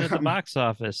know 10 at the box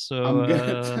office. So I'm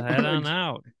gonna head on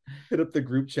out. hit up the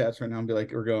group chats right now and be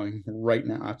like, we're going right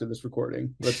now after this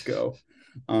recording. Let's go.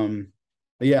 Um,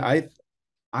 but yeah,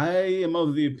 I am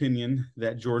of the opinion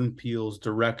that Jordan Peele's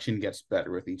direction gets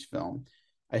better with each film.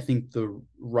 I think the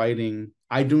writing.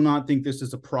 I do not think this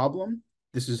is a problem.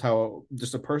 This is how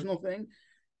just a personal thing.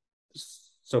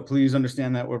 So please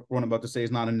understand that what I'm about to say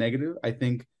is not a negative. I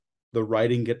think the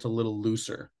writing gets a little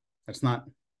looser. That's not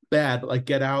bad, but like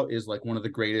Get Out is like one of the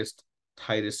greatest,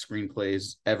 tightest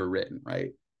screenplays ever written,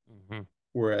 right? Hmm.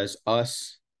 Whereas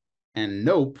Us and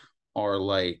Nope are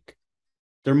like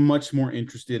they're much more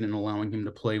interested in allowing him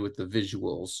to play with the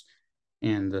visuals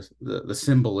and the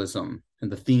symbolism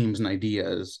and the themes and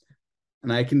ideas.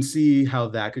 And I can see how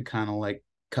that could kind of like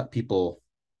cut people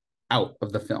out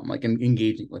of the film, like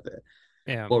engaging with it.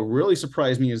 Yeah. What really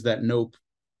surprised me is that Nope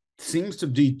seems to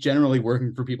be generally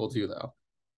working for people too, though.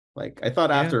 Like I thought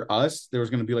Yeah. after Us, there was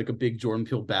going to be like a big Jordan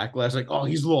Peele backlash, like, oh,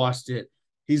 he's lost it.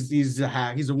 He's a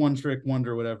hack. He's a one trick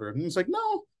wonder, whatever. And it's like,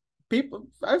 no, people.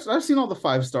 I've seen all the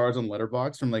 5 stars on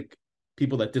Letterboxd from like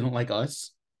people that didn't like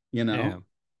Us. You Yeah. know,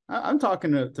 I'm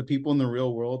talking to people in the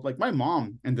real world. Like my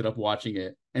mom ended up watching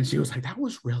it, and she was like, that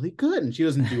was really good. And she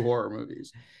doesn't do horror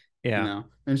movies, Yeah.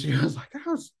 and she was like, that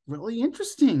was really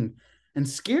interesting. and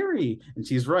scary. And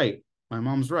she's right. My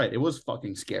mom's right. It was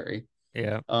fucking scary.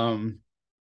 Yeah. Um,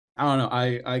 I don't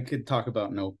know. I could talk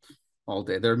about Nope all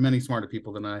day. There are many smarter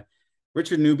people than I.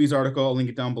 Richard Newby's article, I'll link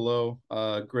it down below.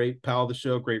 Great pal of the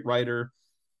show, great writer.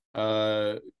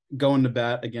 Uh, Going to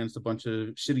bat against a bunch of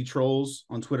shitty trolls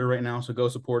on Twitter right now. So go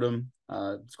support him.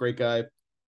 It's a great guy.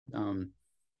 Um,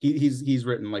 he's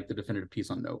written like the definitive piece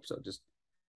on Nope. So just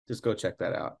go check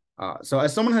that out. So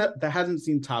as someone that hasn't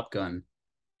seen Top Gun,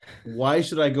 why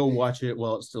should I go watch it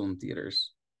while it's still in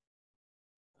theaters?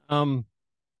 Um,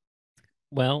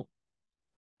 well,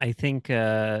 I think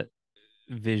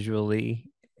visually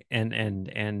and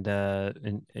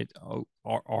it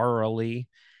orally,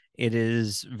 it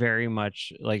is very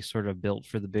much like sort of built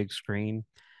for the big screen.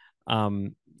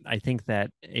 Um, I think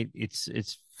that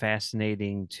it's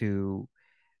fascinating to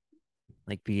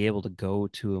like be able to go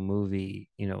to a movie,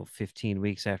 15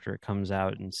 weeks after it comes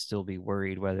out and still be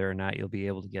worried whether or not you'll be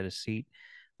able to get a seat.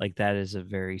 Like that is a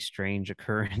very strange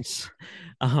occurrence.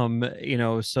 So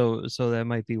that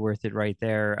might be worth it right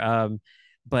there.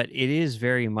 But it is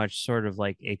very much sort of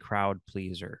like a crowd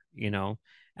pleaser. And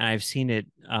I've seen it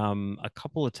a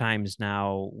couple of times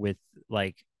now with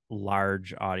like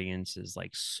large audiences,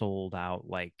 like sold out,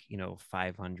 like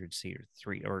 500 seat or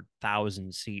 3 or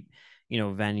 1,000 seat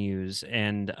venues,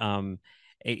 and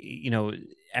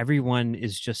everyone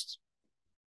is just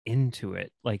into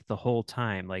it like the whole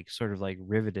time, like sort of like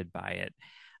riveted by it.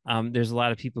 There's a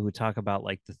lot of people who talk about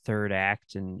like the third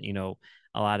act, and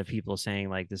a lot of people saying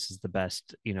like this is the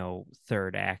best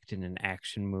third act in an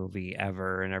action movie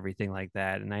ever and everything like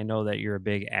that. And I know that you're a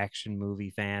big action movie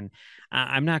fan.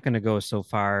 I'm not going to go so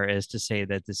far as to say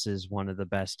that this is one of the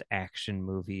best action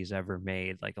movies ever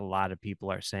made, like a lot of people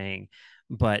are saying,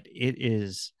 but it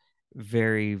is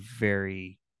very,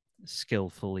 very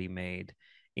skillfully made.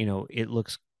 It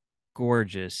looks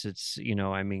gorgeous. It's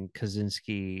I mean,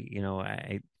 Kaczynski,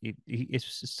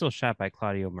 it's still shot by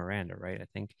Claudio Miranda, right? I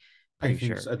think, I pretty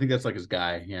think sure. so. I think that's like his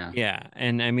guy. Yeah. Yeah,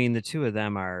 and I mean the two of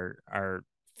them are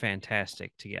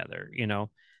fantastic together.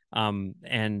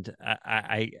 And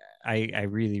I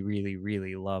really, really,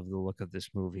 really love the look of this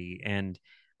movie, and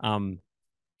um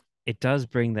it does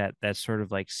bring that sort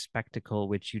of like spectacle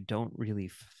which you don't really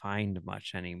find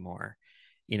much anymore.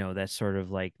 That sort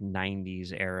of like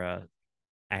 90s era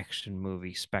action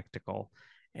movie spectacle.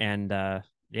 And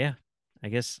yeah, I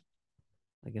guess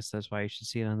I guess that's why you should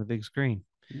see it on the big screen.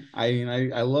 I mean,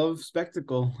 I love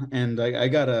spectacle, and I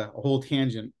got a whole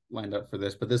tangent lined up for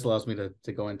this, but this allows me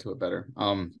to go into it better.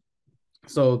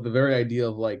 So the very idea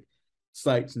of like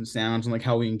sights and sounds and like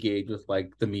how we engage with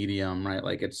like the medium, right?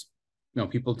 Like it's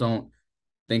people don't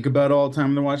think about it all the time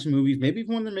when they're watching movies, maybe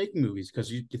even when they're making movies, because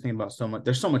you think about so much.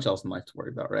 There's so much else in life to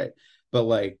worry about, right? But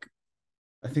like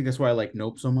I think that's why I like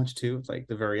Nope so much too. It's like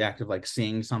the very act of like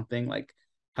seeing something, like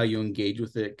how you engage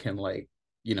with it can like,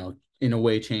 in a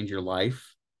way change your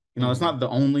life. It's Mm-hmm. not the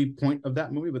only point of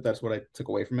that movie, but that's what I took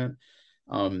away from it.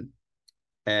 Um,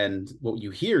 and what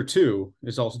you hear too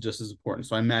is also just as important.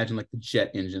 So I imagine like the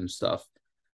jet engine stuff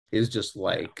is just Yeah,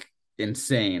 like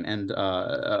insane. And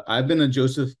I've been a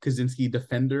Joseph Kaczynski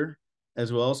defender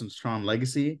as well since Tron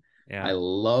Legacy. yeah. I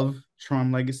love Tron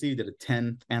Legacy. Did a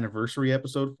 10th anniversary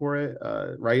episode for it,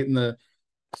 right in the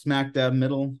smack dab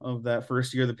middle of that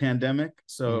first year of the pandemic.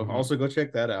 So Mm-hmm. also go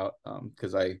check that out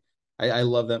because I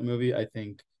love that movie. I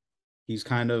think he's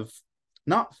kind of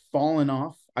not fallen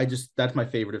off. That's my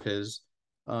favorite of his.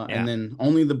 And Yeah. then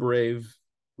Only the Brave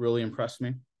really impressed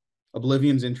me.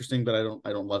 Oblivion's interesting, but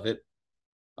I don't love it.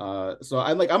 So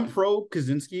I'm pro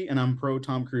Kaczynski and I'm pro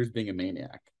Tom Cruise being a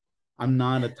maniac. I'm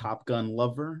not a Top Gun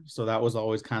lover, so that was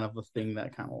always kind of a thing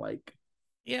that kind of like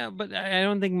Yeah, but I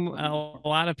don't think a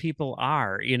lot of people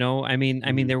are. I mean,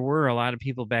 mm-hmm. there were a lot of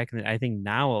people back in I think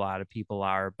now a lot of people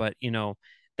are, but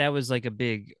that was like a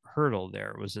big hurdle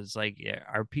there. It's like, yeah,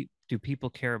 do people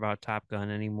care about Top Gun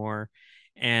anymore?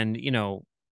 And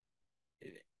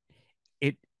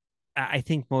it I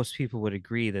think most people would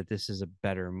agree that this is a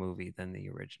better movie than the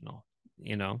original,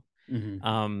 you know. Mm-hmm.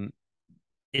 Um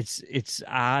it's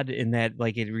odd in that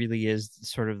like it really is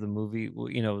sort of the movie,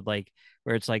 like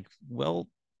where it's like, well,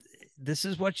 this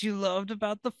is what you loved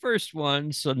about the first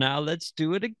one, so now let's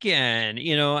do it again.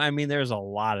 I mean, there's a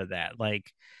lot of that.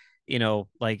 Like,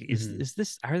 like Mm-hmm. is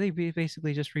this, are they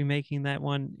basically just remaking that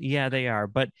one? Yeah, they are,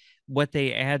 but what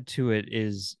they add to it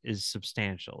is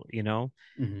substantial.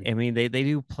 Mm-hmm. I mean, they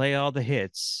do play all the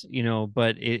hits,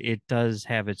 but it does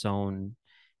have its own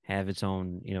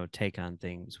take on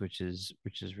things, which is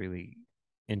really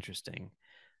interesting.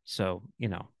 So,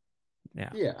 yeah.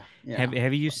 Yeah, have yeah.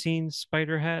 have you seen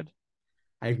Spiderhead?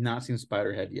 I've not seen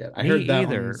Spiderhead yet. I Me heard that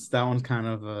either. one's kind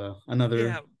of another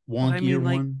Yeah, But I wonkier mean,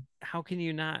 like, one. how can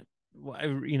you not?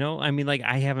 You know, I mean, like,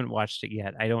 I haven't watched it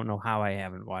yet. I don't know how I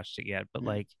haven't watched it yet, but Yeah.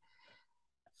 like,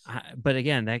 but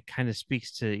again, that kind of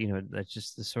speaks to, that's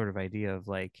just the sort of idea of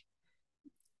like,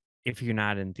 if you're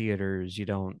not in theaters, you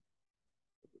don't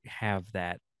have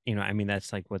that. I mean,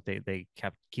 that's like what they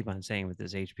keep on saying with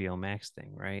this HBO Max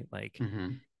thing, right? Like,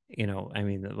 Hmm. I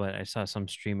mean, what I saw some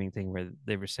streaming thing where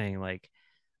they were saying like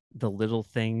the little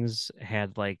things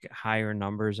had like higher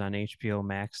numbers on HBO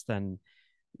Max than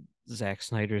Zack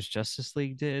Snyder's Justice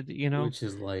League did. Which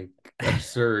is like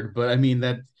absurd. But I mean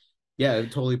that, yeah, it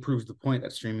totally proves the point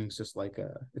that streaming's just like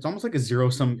it's almost like a zero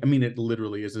sum. I mean, it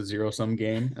literally is a zero sum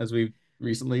game, as we've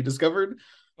recently discovered.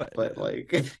 but But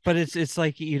like, but it's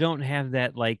like you don't have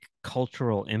that like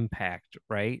cultural impact,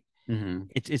 right? mhm.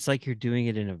 It's like you're doing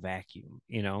it in a vacuum.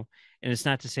 And it's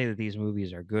not to say that these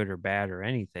movies are good or bad or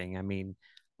anything. I mean,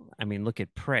 look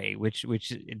at Prey, which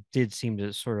it did seem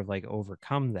to sort of like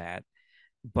overcome that,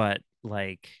 but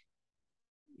like,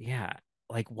 yeah,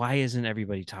 like why isn't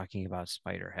everybody talking about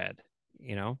Spiderhead?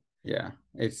 You know? Yeah,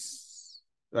 it's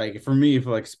like for me,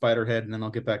 for like Spiderhead, and then I'll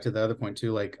get back to the other point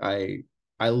too. Like I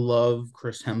love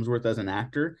Chris Hemsworth as an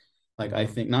actor. Like I Mhm.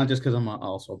 think not just because I'm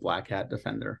also a black hat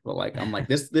defender, but like I'm like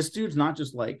this dude's not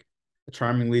just like a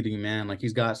charming leading man. Like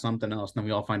he's got something else. And then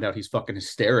we all find out he's fucking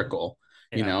hysterical.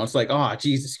 Yeah. It's like, oh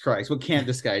Jesus Christ, what can't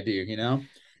this guy do? And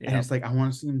Yep. it's like I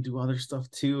want to see him do other stuff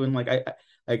too. And like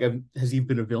has he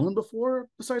been a villain before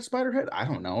besides Spiderhead? I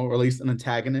don't know, or at least an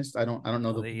antagonist. I don't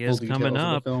know Well, the he full is coming details of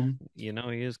the up. film. He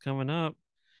is coming up.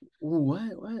 Ooh, what?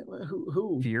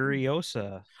 Who?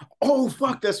 Furiosa. Oh,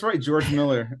 fuck, that's right. George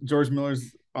Miller. George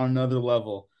Miller's on another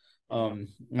level. Yeah.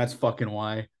 That's fucking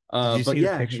why. Did you But see the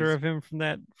yeah, picture he's of him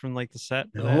from like the set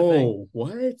of that thing? no,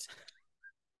 what?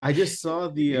 I just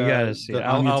saw You gotta see it. the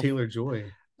I'll Anya I'll Taylor Joy.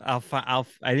 I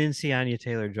didn't see Anya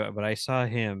Taylor Joy, but I saw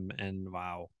him, and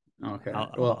wow. Okay.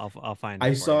 I'll Well, I'll I'll find I it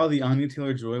for you. saw the Anya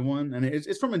Taylor Joy one, and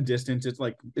it's from a distance. It's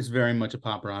like it's very much a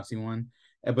paparazzi one,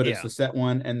 but it's Yeah. the set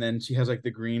one, and then she has like the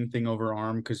green thing over her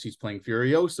arm because she's playing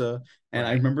Furiosa. And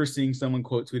I Right. remember seeing someone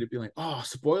quote tweet it, be like, "Oh,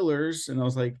 spoilers!" And I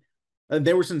was like,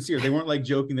 they were sincere. They weren't like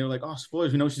joking. They were like, "Oh,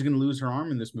 spoilers! We know she's gonna lose her arm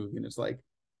in this movie." And it's like,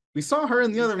 we saw her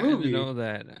in the You other kind of movie. know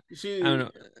that. I don't She, know.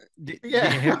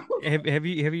 Have, yeah. have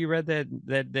you read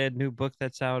that new book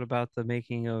that's out about the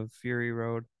making of Fury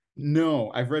Road?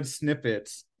 No, I've read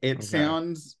snippets. It Okay.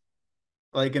 sounds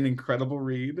like an incredible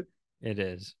read, It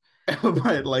is.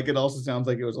 but like it also sounds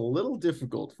like it was a little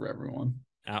difficult for everyone.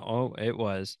 Oh, it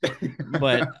was.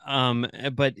 But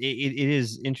it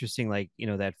is interesting, like,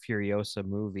 that Furiosa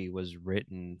movie was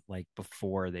written like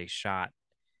before they shot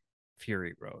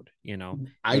Fury Road. It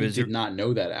I was did not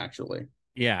know that actually.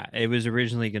 Yeah, it was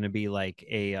originally going to be like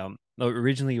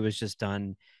originally it was just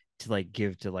done to like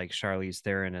give to like Charlize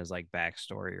Theron as like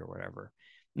backstory or whatever.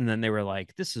 And then they were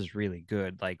like, this is really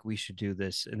good. Like we should do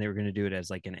this. And they were going to do it as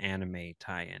like an anime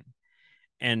tie-in.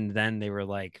 And then they were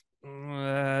like,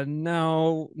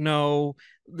 no, no,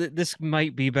 this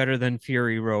might be better than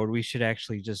Fury Road. We should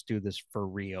actually just do this for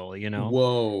real.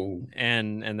 Whoa.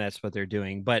 And that's what they're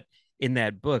doing. But in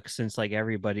that book, since like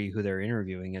everybody who they're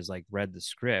interviewing has like read the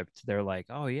script, they're like,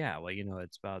 oh yeah, well,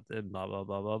 it's about the blah blah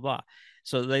blah blah blah.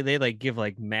 So they like give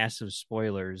like massive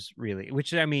spoilers, really,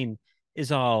 which I mean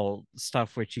is all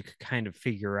stuff which you could kind of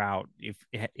figure out if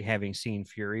having seen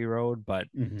Fury Road, but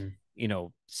Hmm.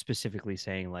 specifically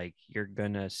saying like you're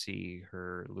gonna see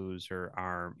her lose her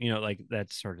arm, like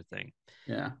that sort of thing.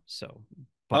 Yeah. So,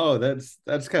 but Oh, that's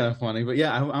kind of funny. But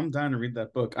yeah, I'm dying to read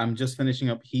that book. I'm just finishing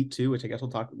up Heat 2, which I guess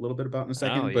we'll talk a little bit about in a oh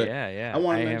second. But yeah, I yeah,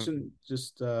 want I to have mention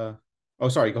just oh,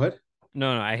 sorry, go ahead. no,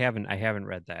 I haven't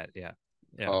read that yet.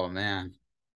 Yeah. Oh man.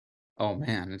 Oh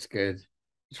man, it's good.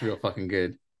 It's real fucking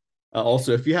good.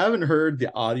 Also, if you haven't heard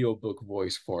the audiobook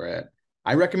voice for it,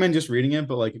 I recommend just reading it.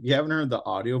 But like, if you haven't heard the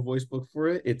audio voice book for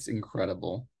it, it's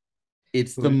incredible.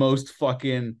 It's the Who? most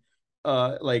fucking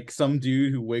like some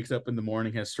dude who wakes up in the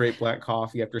morning, has straight black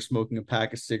coffee after smoking a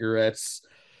pack of cigarettes,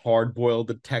 hard boiled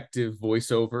detective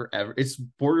voiceover ever. It's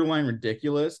borderline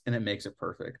ridiculous and it makes it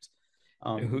perfect.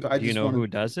 Who But I do you just know wanted who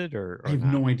does it or I or have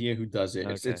not? no idea who does it.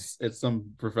 It's Okay. it's it's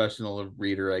some professional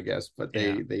reader, I guess, but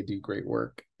Yeah. they do great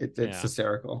work. It's Yeah.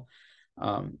 hysterical.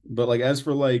 But like as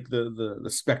for like the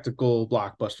spectacle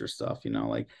blockbuster stuff,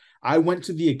 like I went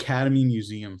to the Academy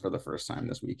Museum for the first time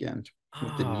this weekend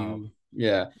with the Oh, new,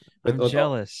 yeah, I'm with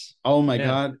jealous. oh my Yeah.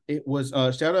 God, it was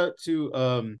shout out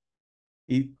to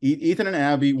Ethan and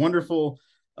Abby, wonderful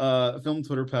film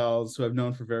Twitter pals who I've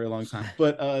known for a very long time.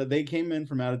 But they came in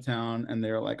from out of town and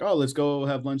they were like, "Oh, let's go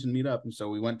have lunch and meet up." And so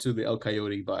we went to the El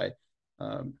Coyote by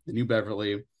the New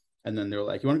Beverly, and then they were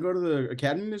like, "You want to go to the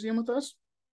Academy Museum with us?"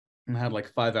 and I had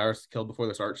like 5 hours to kill before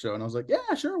this art show, and I was like,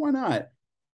 yeah, sure, why not?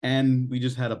 And we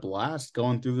just had a blast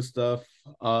going through the stuff.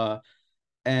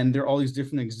 And there are all these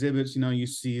different exhibits. You know, you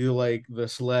see like the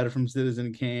sled from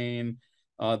Citizen Kane,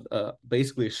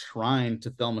 basically a shrine to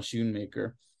Thelma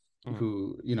Schoonmaker, Mm.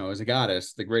 who is a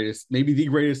goddess, the greatest, maybe the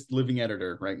greatest living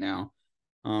editor right now.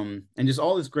 And just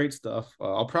all this great stuff.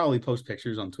 I'll probably post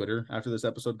pictures on Twitter after this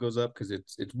episode goes up because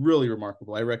it's really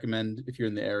remarkable. I recommend if you're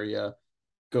in the area,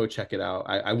 go check it out.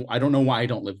 I don't know why I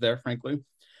don't live there, frankly.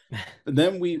 But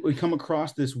then we come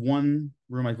across this one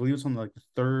room. I believe it's on like the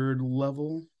third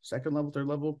level, second level, third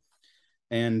level,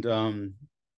 and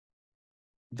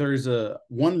there's a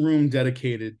one room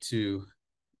dedicated to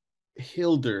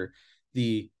Hilder,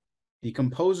 the the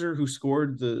composer who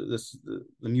scored the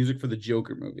music for the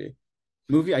Joker movie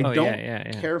I Oh yeah, don't yeah,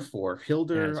 yeah. care for. Yeah,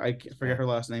 Hilder, I it's forget bad. her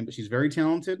last name, but she's very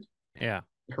talented. Yeah.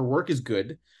 Her work is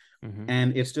good, Hmm.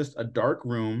 and it's just a dark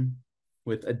room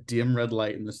with a dim red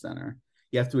light in the center.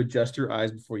 You have to adjust your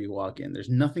eyes before you walk in. There's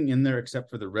nothing in there except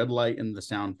for the red light and the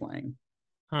sound playing.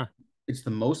 Huh. It's the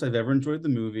most I've ever enjoyed the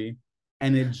movie,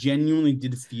 and it genuinely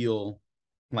did feel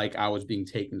like I was being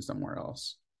taken somewhere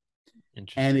else. And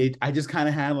Interesting. I just kind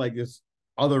of had like this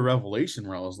other revelation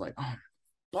where I was like, oh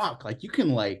fuck,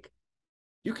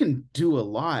 you can do a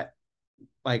lot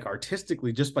like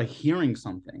artistically just by hearing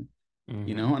something, Hmm.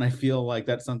 and I feel like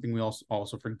that's something we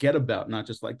also forget about, not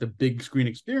just like the big screen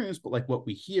experience, but like what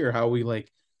we hear, how we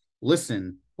like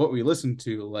listen, what we listen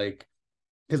to, like,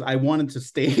 because I wanted to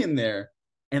stay in there,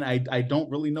 and I don't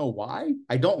really know why.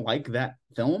 I don't like that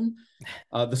film.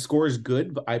 The score is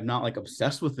good, but I'm not like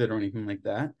obsessed with it or anything like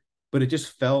that. But it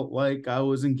just felt like I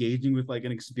was engaging with like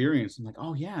an experience. I'm like,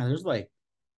 oh yeah, there's like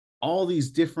all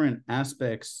these different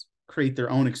aspects create their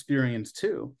own experience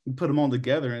too. You put them all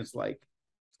together, and it's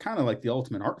kind of like the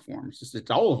ultimate art form.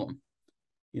 It's all of them.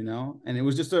 And it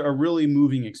was just a really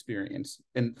moving experience,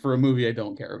 and for a movie I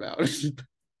don't care about.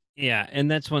 Yeah, and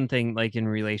that's one thing, like in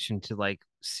relation to like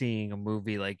seeing a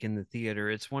movie like in the theater.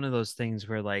 It's one of those things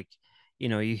where like,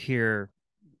 you hear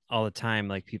all the time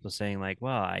like people saying like,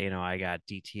 well, I got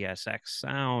DTSX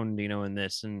sound, in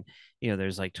this, and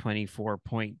there's like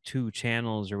 24.2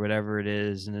 channels or whatever it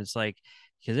is, and it's like,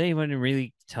 does anyone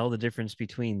really tell the difference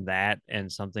between that and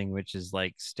something which is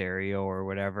like stereo or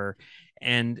whatever?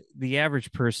 And the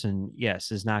average person,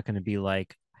 yes, is not going to be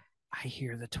like, I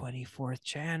hear the 24th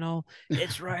channel.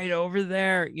 It's right over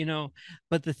there,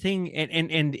 But the thing,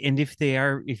 and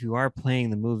if you are playing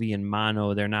the movie in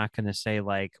mono, they're not going to say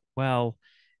like, well,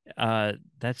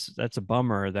 that's a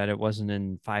bummer that it wasn't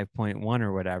in 5.1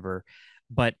 or whatever.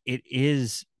 But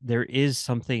there is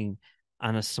something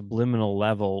on a subliminal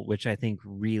level which I think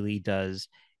really does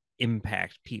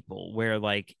impact people, where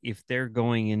like if they're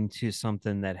going into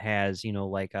something that has,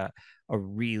 like a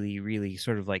really really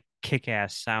sort of like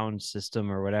kick-ass sound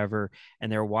system or whatever,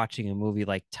 and they're watching a movie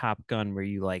like Top Gun where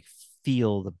you like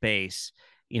feel the bass,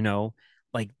 you know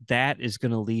like that is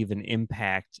going to leave an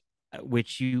impact,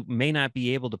 which you may not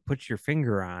be able to put your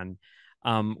finger on.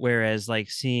 Whereas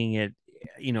like seeing it,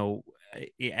 you know,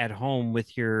 at home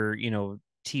with your,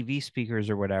 TV speakers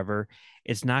or whatever,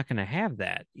 it's not going to have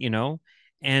that.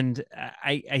 And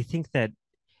I think that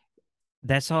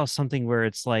that's all something where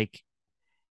it's like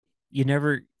you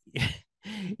never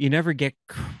you never get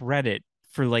credit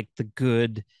for like the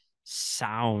good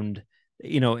sound,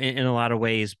 in a lot of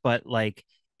ways, but like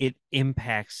it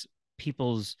impacts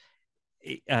people's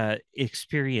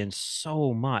experience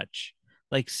so much,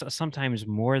 like sometimes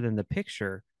more than the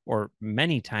picture, or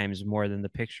many times more than the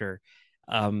picture,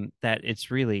 that it's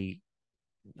really,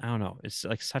 I don't know, it's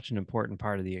like such an important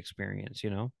part of the experience. I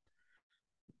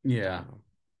Yeah, don't know.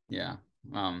 yeah.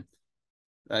 Um,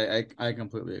 I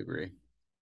completely agree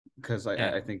because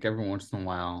Yeah. I think every once in a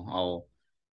while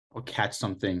I'll catch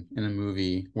something in a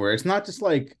movie where it's not just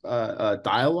like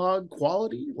dialogue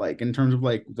quality, like in terms of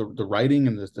like the writing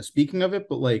and the speaking of it,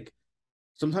 but like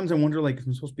sometimes I wonder like if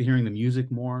I'm supposed to be hearing the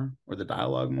music more or the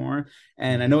dialogue more.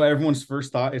 And I Hmm. know everyone's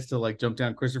first thought is to like jump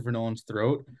down Christopher Nolan's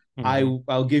throat. Hmm.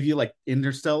 I'll give you like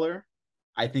Interstellar.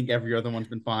 I think every other one's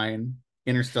been fine.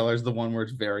 Interstellar is the one where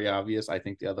it's very obvious. I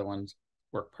think the other ones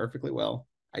work perfectly well.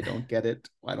 I don't get it.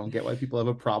 I don't get why people have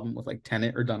a problem with like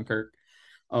Tenet or Dunkirk.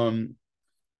 Um,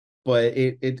 but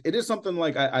it is something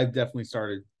like I've definitely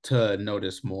started to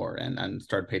notice more and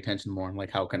start to pay attention more, and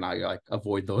like how can I like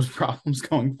avoid those problems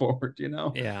going forward.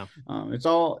 Yeah.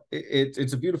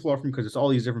 It's a beautiful art film because it's all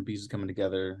these different pieces coming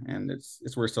together, and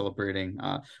it's worth celebrating.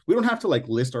 We don't have to like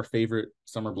list our favorite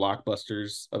summer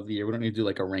blockbusters of the year. We don't need to do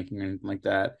like a ranking or anything like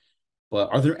that.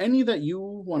 But are there any that you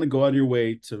want to go out of your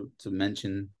way to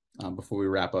mention before we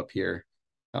wrap up here?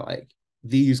 I like.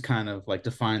 these kind of like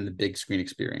define the big screen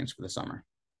experience for the summer.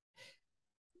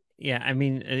 Yeah, I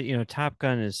mean, Top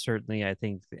Gun is certainly, I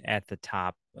think, at the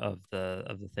top of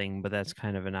the thing, but that's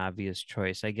kind of an obvious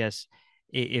choice. I guess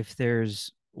if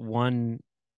there's one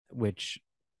which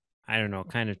I don't know,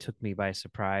 kind of took me by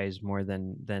surprise more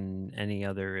than any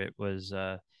other, it was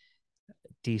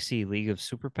DC League of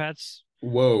Super Pets.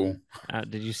 Whoa,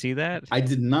 Did you see that? I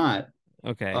did not.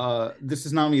 Okay. This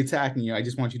is not me attacking you. I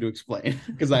just want you to explain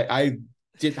because I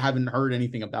haven't heard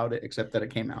anything about it except that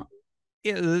it came out.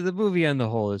 Yeah, the movie on the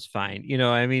whole is fine.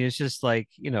 I mean, it's just like,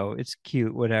 it's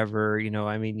cute, whatever.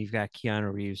 I mean, you've got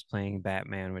Keanu Reeves playing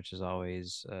Batman, which is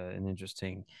always an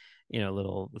interesting,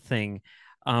 little thing.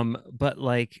 But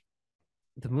like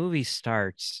the movie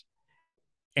starts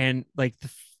and like the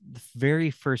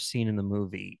very first scene in the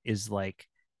movie is like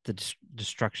the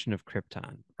destruction of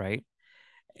Krypton, right?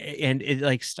 And it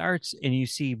like starts and you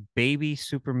see baby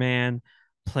Superman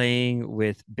playing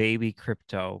with baby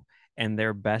Crypto and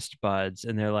they're best buds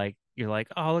and they're like you're like,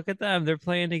 oh, look at them, they're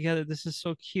playing together, this is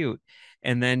so cute.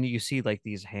 And then you see like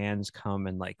these hands come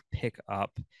and like pick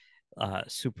up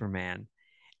Superman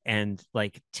and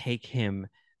like take him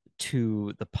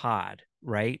to the pod,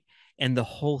 right? And the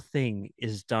whole thing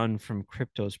is done from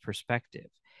Crypto's perspective.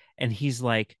 And he's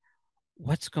like,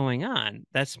 what's going on?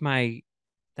 That's my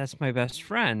best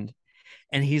friend.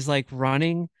 And he's like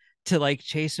running to like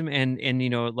chase him and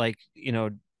like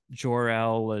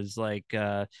Jor-El was like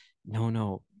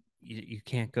no, you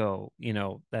can't go,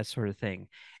 that sort of thing.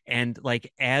 And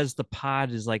like as the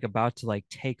pod is like about to like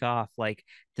take off, like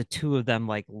the two of them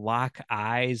like lock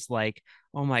eyes, like,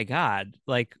 oh my god,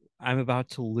 like I'm about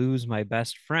to lose my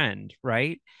best friend,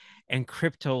 right? And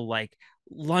Crypto like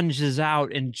lunges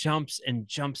out and jumps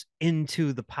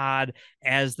into the pod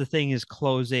as the thing is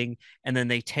closing, and then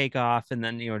they take off, and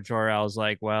then Jor-El's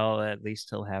like, well, at least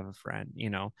he'll have a friend.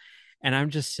 And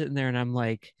I'm just sitting there and I'm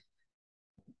like,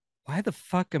 why the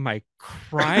fuck am I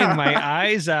crying my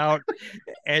eyes out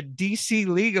at DC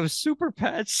League of Super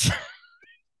Pets?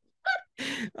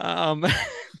 um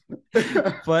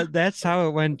but that's how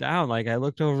it went down. Like I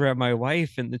looked over at my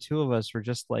wife and the two of us were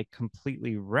just like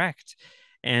completely wrecked.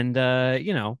 And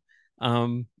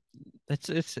um it's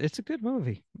a good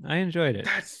movie. I enjoyed it.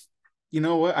 That's you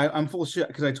know what? I'm full of shit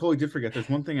because I totally did forget. There's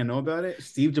one thing I know about it.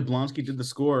 Steve Jablonsky did the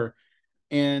score,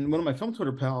 and one of my film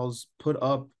Twitter pals put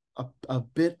up a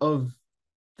bit of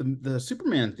the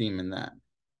Superman theme in that,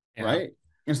 Yeah. right?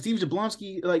 And Steve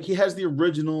Jablonsky, like he has the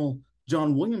original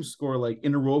John Williams score like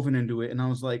interwoven into it, and I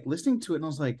was like listening to it, and I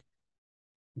was like,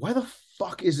 why the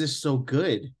fuck is this so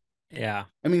good? Yeah.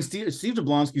 I mean, Steve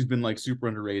Jablonsky's been like super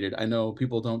underrated. I know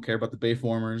people don't care about the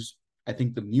Bayformers. I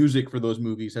think the music for those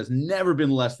movies has never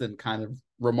been less than kind of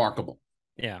remarkable,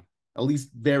 Yeah. at least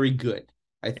very good.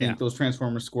 I Yeah. think those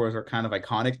Transformers scores are kind of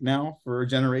iconic now for a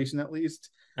generation at least.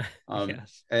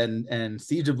 Yes. And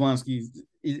Steve Jablonsky,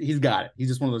 he's got it. He's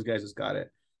just one of those guys that's got it.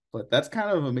 But that's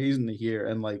kind of amazing to hear.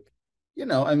 And like,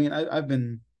 I mean, I've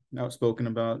been outspoken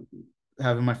about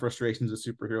having my frustrations with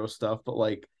superhero stuff, but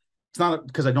like, it's not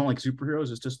because I don't like superheroes.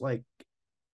 It's just like,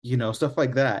 stuff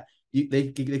like that.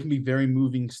 They can be very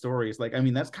moving stories. Like, I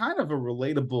mean, that's kind of a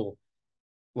relatable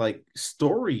like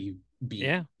story beat.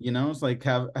 Yeah. It's like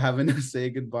having to say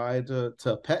goodbye to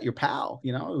pet your pal.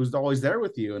 It was always there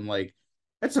with you, and like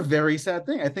that's a very sad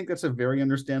thing. I think that's a very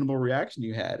understandable reaction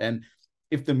you had, and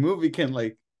if the movie can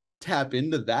like tap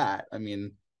into that, I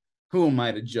mean, who am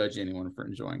I to judge anyone for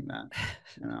enjoying that?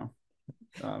 You know,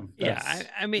 Yeah, that's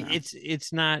I mean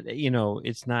it's not,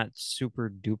 it's not super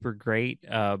duper great,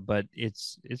 but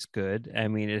it's good. I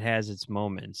mean, it has its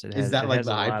moments. It is has that it like has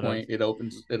the a high lot of point? It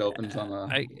opens on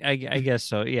a I guess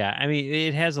so. Yeah. I mean,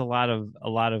 it has a lot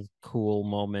of cool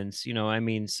moments. I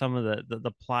mean, some of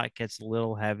the plot gets a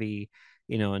little heavy,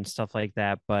 and stuff like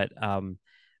that, but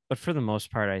for the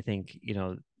most part, I think,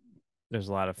 there's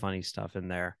a lot of funny stuff in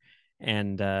there.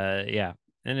 And yeah,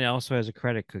 and it also has a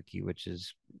credit cookie, which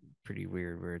is pretty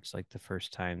weird, where it's like the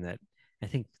first time that I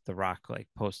think The Rock like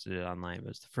posted it online,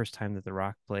 but it's the first time that The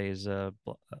Rock plays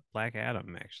Black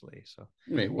Adam actually. So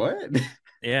wait, what?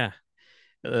 yeah,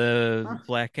 Huh?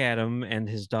 Black Adam and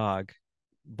his dog,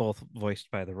 both voiced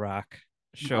by The Rock,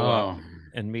 show up Oh,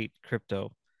 and meet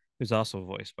Crypto, who's also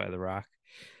voiced by The Rock,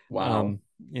 wow. um,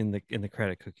 in the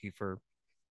credit cookie for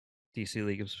DC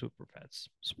League of Super Pets.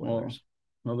 Well, Spoilers.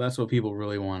 well, that's what people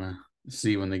really want to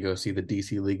see when they go see the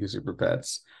DC League of Super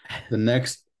Pets. The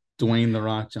next Dwayne the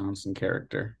Rock Johnson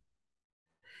character.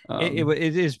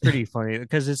 It is pretty funny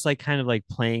because it's like kind of like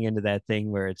playing into that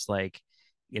thing where it's like,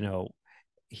 you know,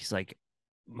 he's like,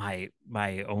 my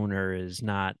owner is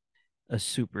not a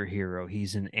superhero.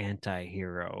 He's an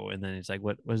anti-hero. And then it's like,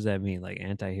 what does that mean? Like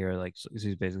anti-hero, like so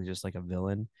he's basically just like a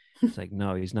villain. It's like,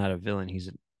 no, he's not a villain. He's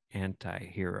an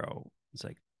anti-hero. It's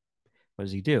like, what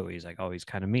does he do? He's like, oh, he's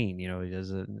kind of mean. He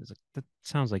doesn't. It's like, that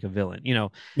sounds like a villain.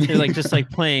 They're like just like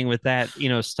playing with that,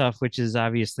 stuff, which is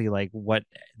obviously like what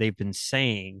they've been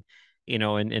saying, and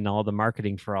all the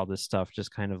marketing for all this stuff,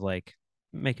 just kind of like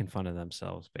making fun of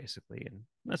themselves, basically, and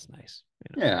that's nice.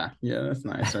 Yeah, that's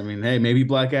nice. I mean, hey, maybe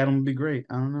Black Adam would be great.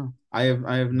 I don't know. I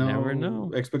have Never no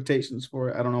know. expectations for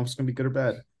it. I don't know if it's gonna be good or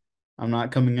bad. I'm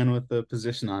not coming in with a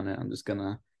position on it. I'm just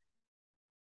gonna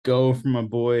go for my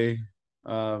boy.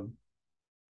 Uh,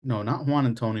 no, not Juan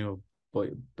Antonio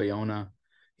Bayona.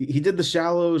 He did The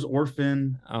Shallows,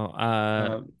 Orphan. Oh,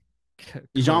 Uh,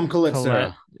 Jean Colette.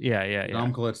 Collet. Yeah, yeah, yeah,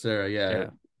 Jean Collet, yeah, yeah.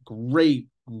 great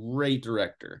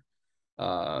director.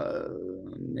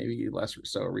 Maybe less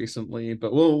so recently,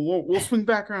 but we'll swing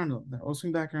back around to that. We'll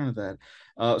swing back around to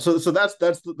that. So that's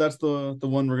the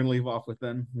one we're gonna leave off with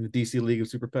then. The DC League of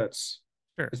Super Pets.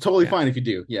 Sure. It's totally Yeah, fine if you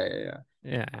do. Yeah.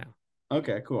 yeah,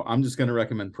 Okay, cool. I'm just gonna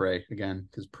recommend Prey again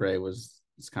because Prey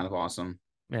it's kind of awesome.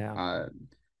 yeah. Uh,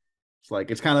 it's like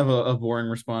it's kind of a boring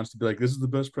response to be like this is the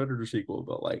best Predator sequel,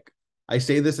 but like I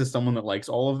say this as someone that likes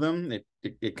all of them.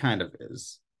 It kind of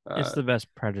is. It's the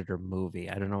best Predator movie.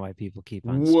 I don't know why people keep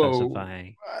on Whoa,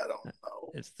 specifying. I don't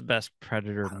know. It's the best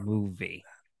Predator movie.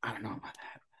 I don't know about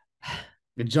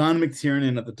that. John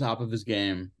McTiernan at the top of his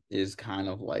game is kind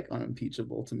of like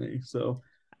unimpeachable to me. So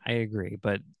I agree,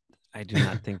 but I do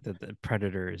not think that the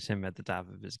Predator is him at the top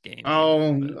of his game either.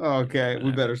 oh, But okay. We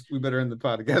whatever. better end the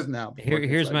podcast now before it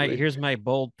gets ugly. Here's my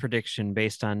bold prediction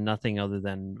based on nothing other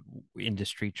than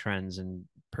industry trends and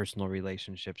personal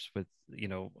relationships with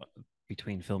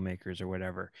between filmmakers or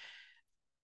whatever.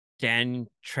 Dan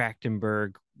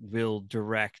Trachtenberg will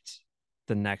direct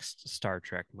the next Star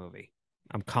Trek movie.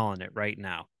 I'm calling it right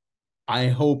now. I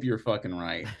hope you're fucking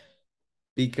right.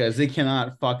 Because they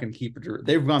cannot fucking keep it.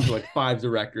 They've gone through like 5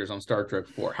 directors on Star Trek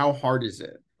 4. How hard is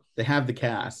it? They have the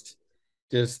cast.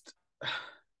 Just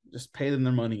pay them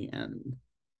their money and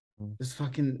just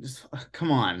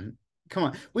come on. Come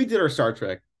on. We did our Star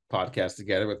Trek podcast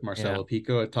together with Marcelo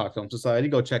Pico at Talk Film Society.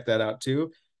 Go check that out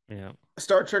too. Yeah.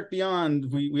 Star Trek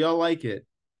Beyond, we all like it.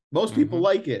 Most people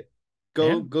like it.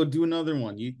 Go do another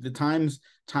one. The time's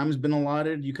been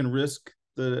allotted. You can risk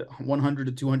the 100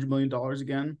 to 200 million dollars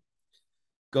again.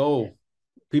 Go.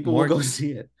 People will go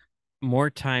see it. More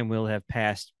time will have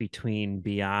passed between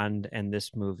Beyond and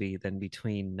this movie than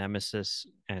between Nemesis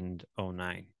and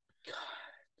 09. God.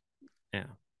 Yeah.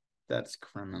 That's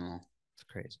criminal. It's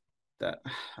crazy.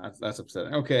 That's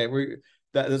upsetting. Okay,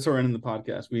 that's where we're ending the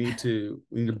podcast. We need to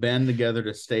band together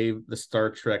to save the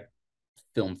Star Trek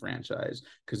film franchise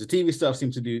because the TV stuff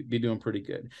seems to be doing pretty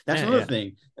good. That's another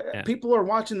thing. People are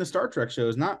watching the Star Trek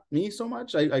shows, not me so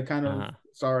much. I kind of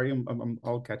sorry.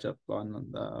 I'll catch up on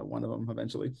one of them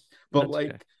eventually. But that's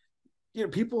like, okay.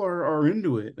 People are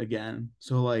into it again.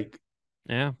 So like,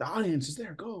 the audience is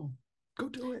there. Go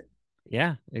do it.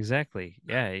 Yeah, exactly.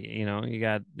 Yeah, you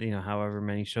got however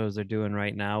many shows they're doing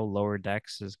right now. Lower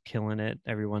Decks is killing it.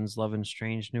 Everyone's loving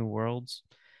Strange New Worlds.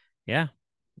 Yeah,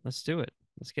 let's do it.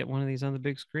 Let's get one of these on the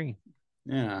big screen.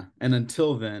 Yeah. And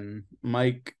until then,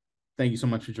 Mike, thank you so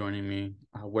much for joining me.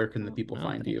 Where can the people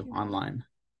find you online?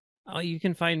 Oh, you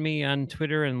can find me on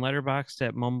Twitter and Letterboxd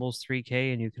at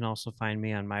Mumbles3K. And you can also find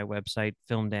me on my website,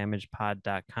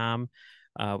 filmdamagepod.com,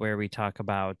 where we talk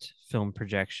about film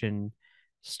projection,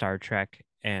 Star Trek,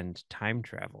 and time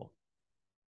travel.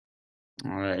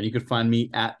 All right. And you can find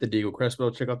me at the Diego Crespo.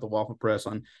 Check out the Waffle Press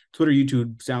on Twitter,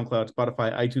 YouTube, SoundCloud,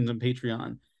 Spotify, iTunes, and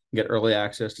Patreon. Get early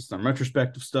access to some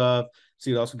retrospective stuff.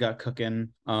 See what else we got cooking.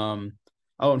 On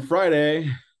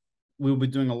Friday, we'll be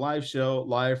doing a live show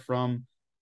live from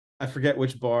I forget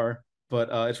which bar, but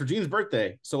it's Regine's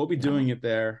birthday, so we'll be doing it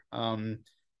there.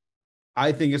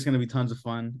 I think it's going to be tons of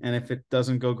fun, and if it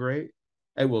doesn't go great,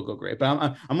 it will go great.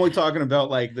 But I'm only talking about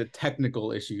like the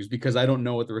technical issues because I don't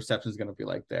know what the reception is going to be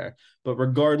like there. But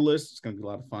regardless, it's going to be a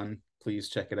lot of fun. Please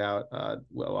check it out.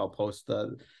 Well, I'll post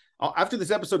after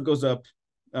this episode goes up.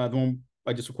 The one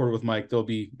I just recorded with Mike, there'll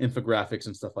be infographics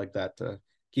and stuff like that to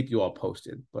keep you all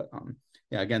posted. But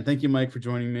again, thank you, Mike, for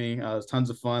joining me. It was tons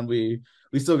of fun. We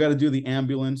still got to do the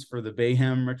ambulance for the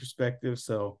Bayhem retrospective,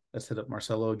 so let's hit up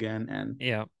Marcelo again and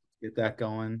get that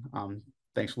going.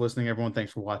 Thanks for listening, everyone.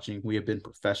 Thanks for watching. We have been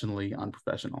professionally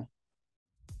unprofessional.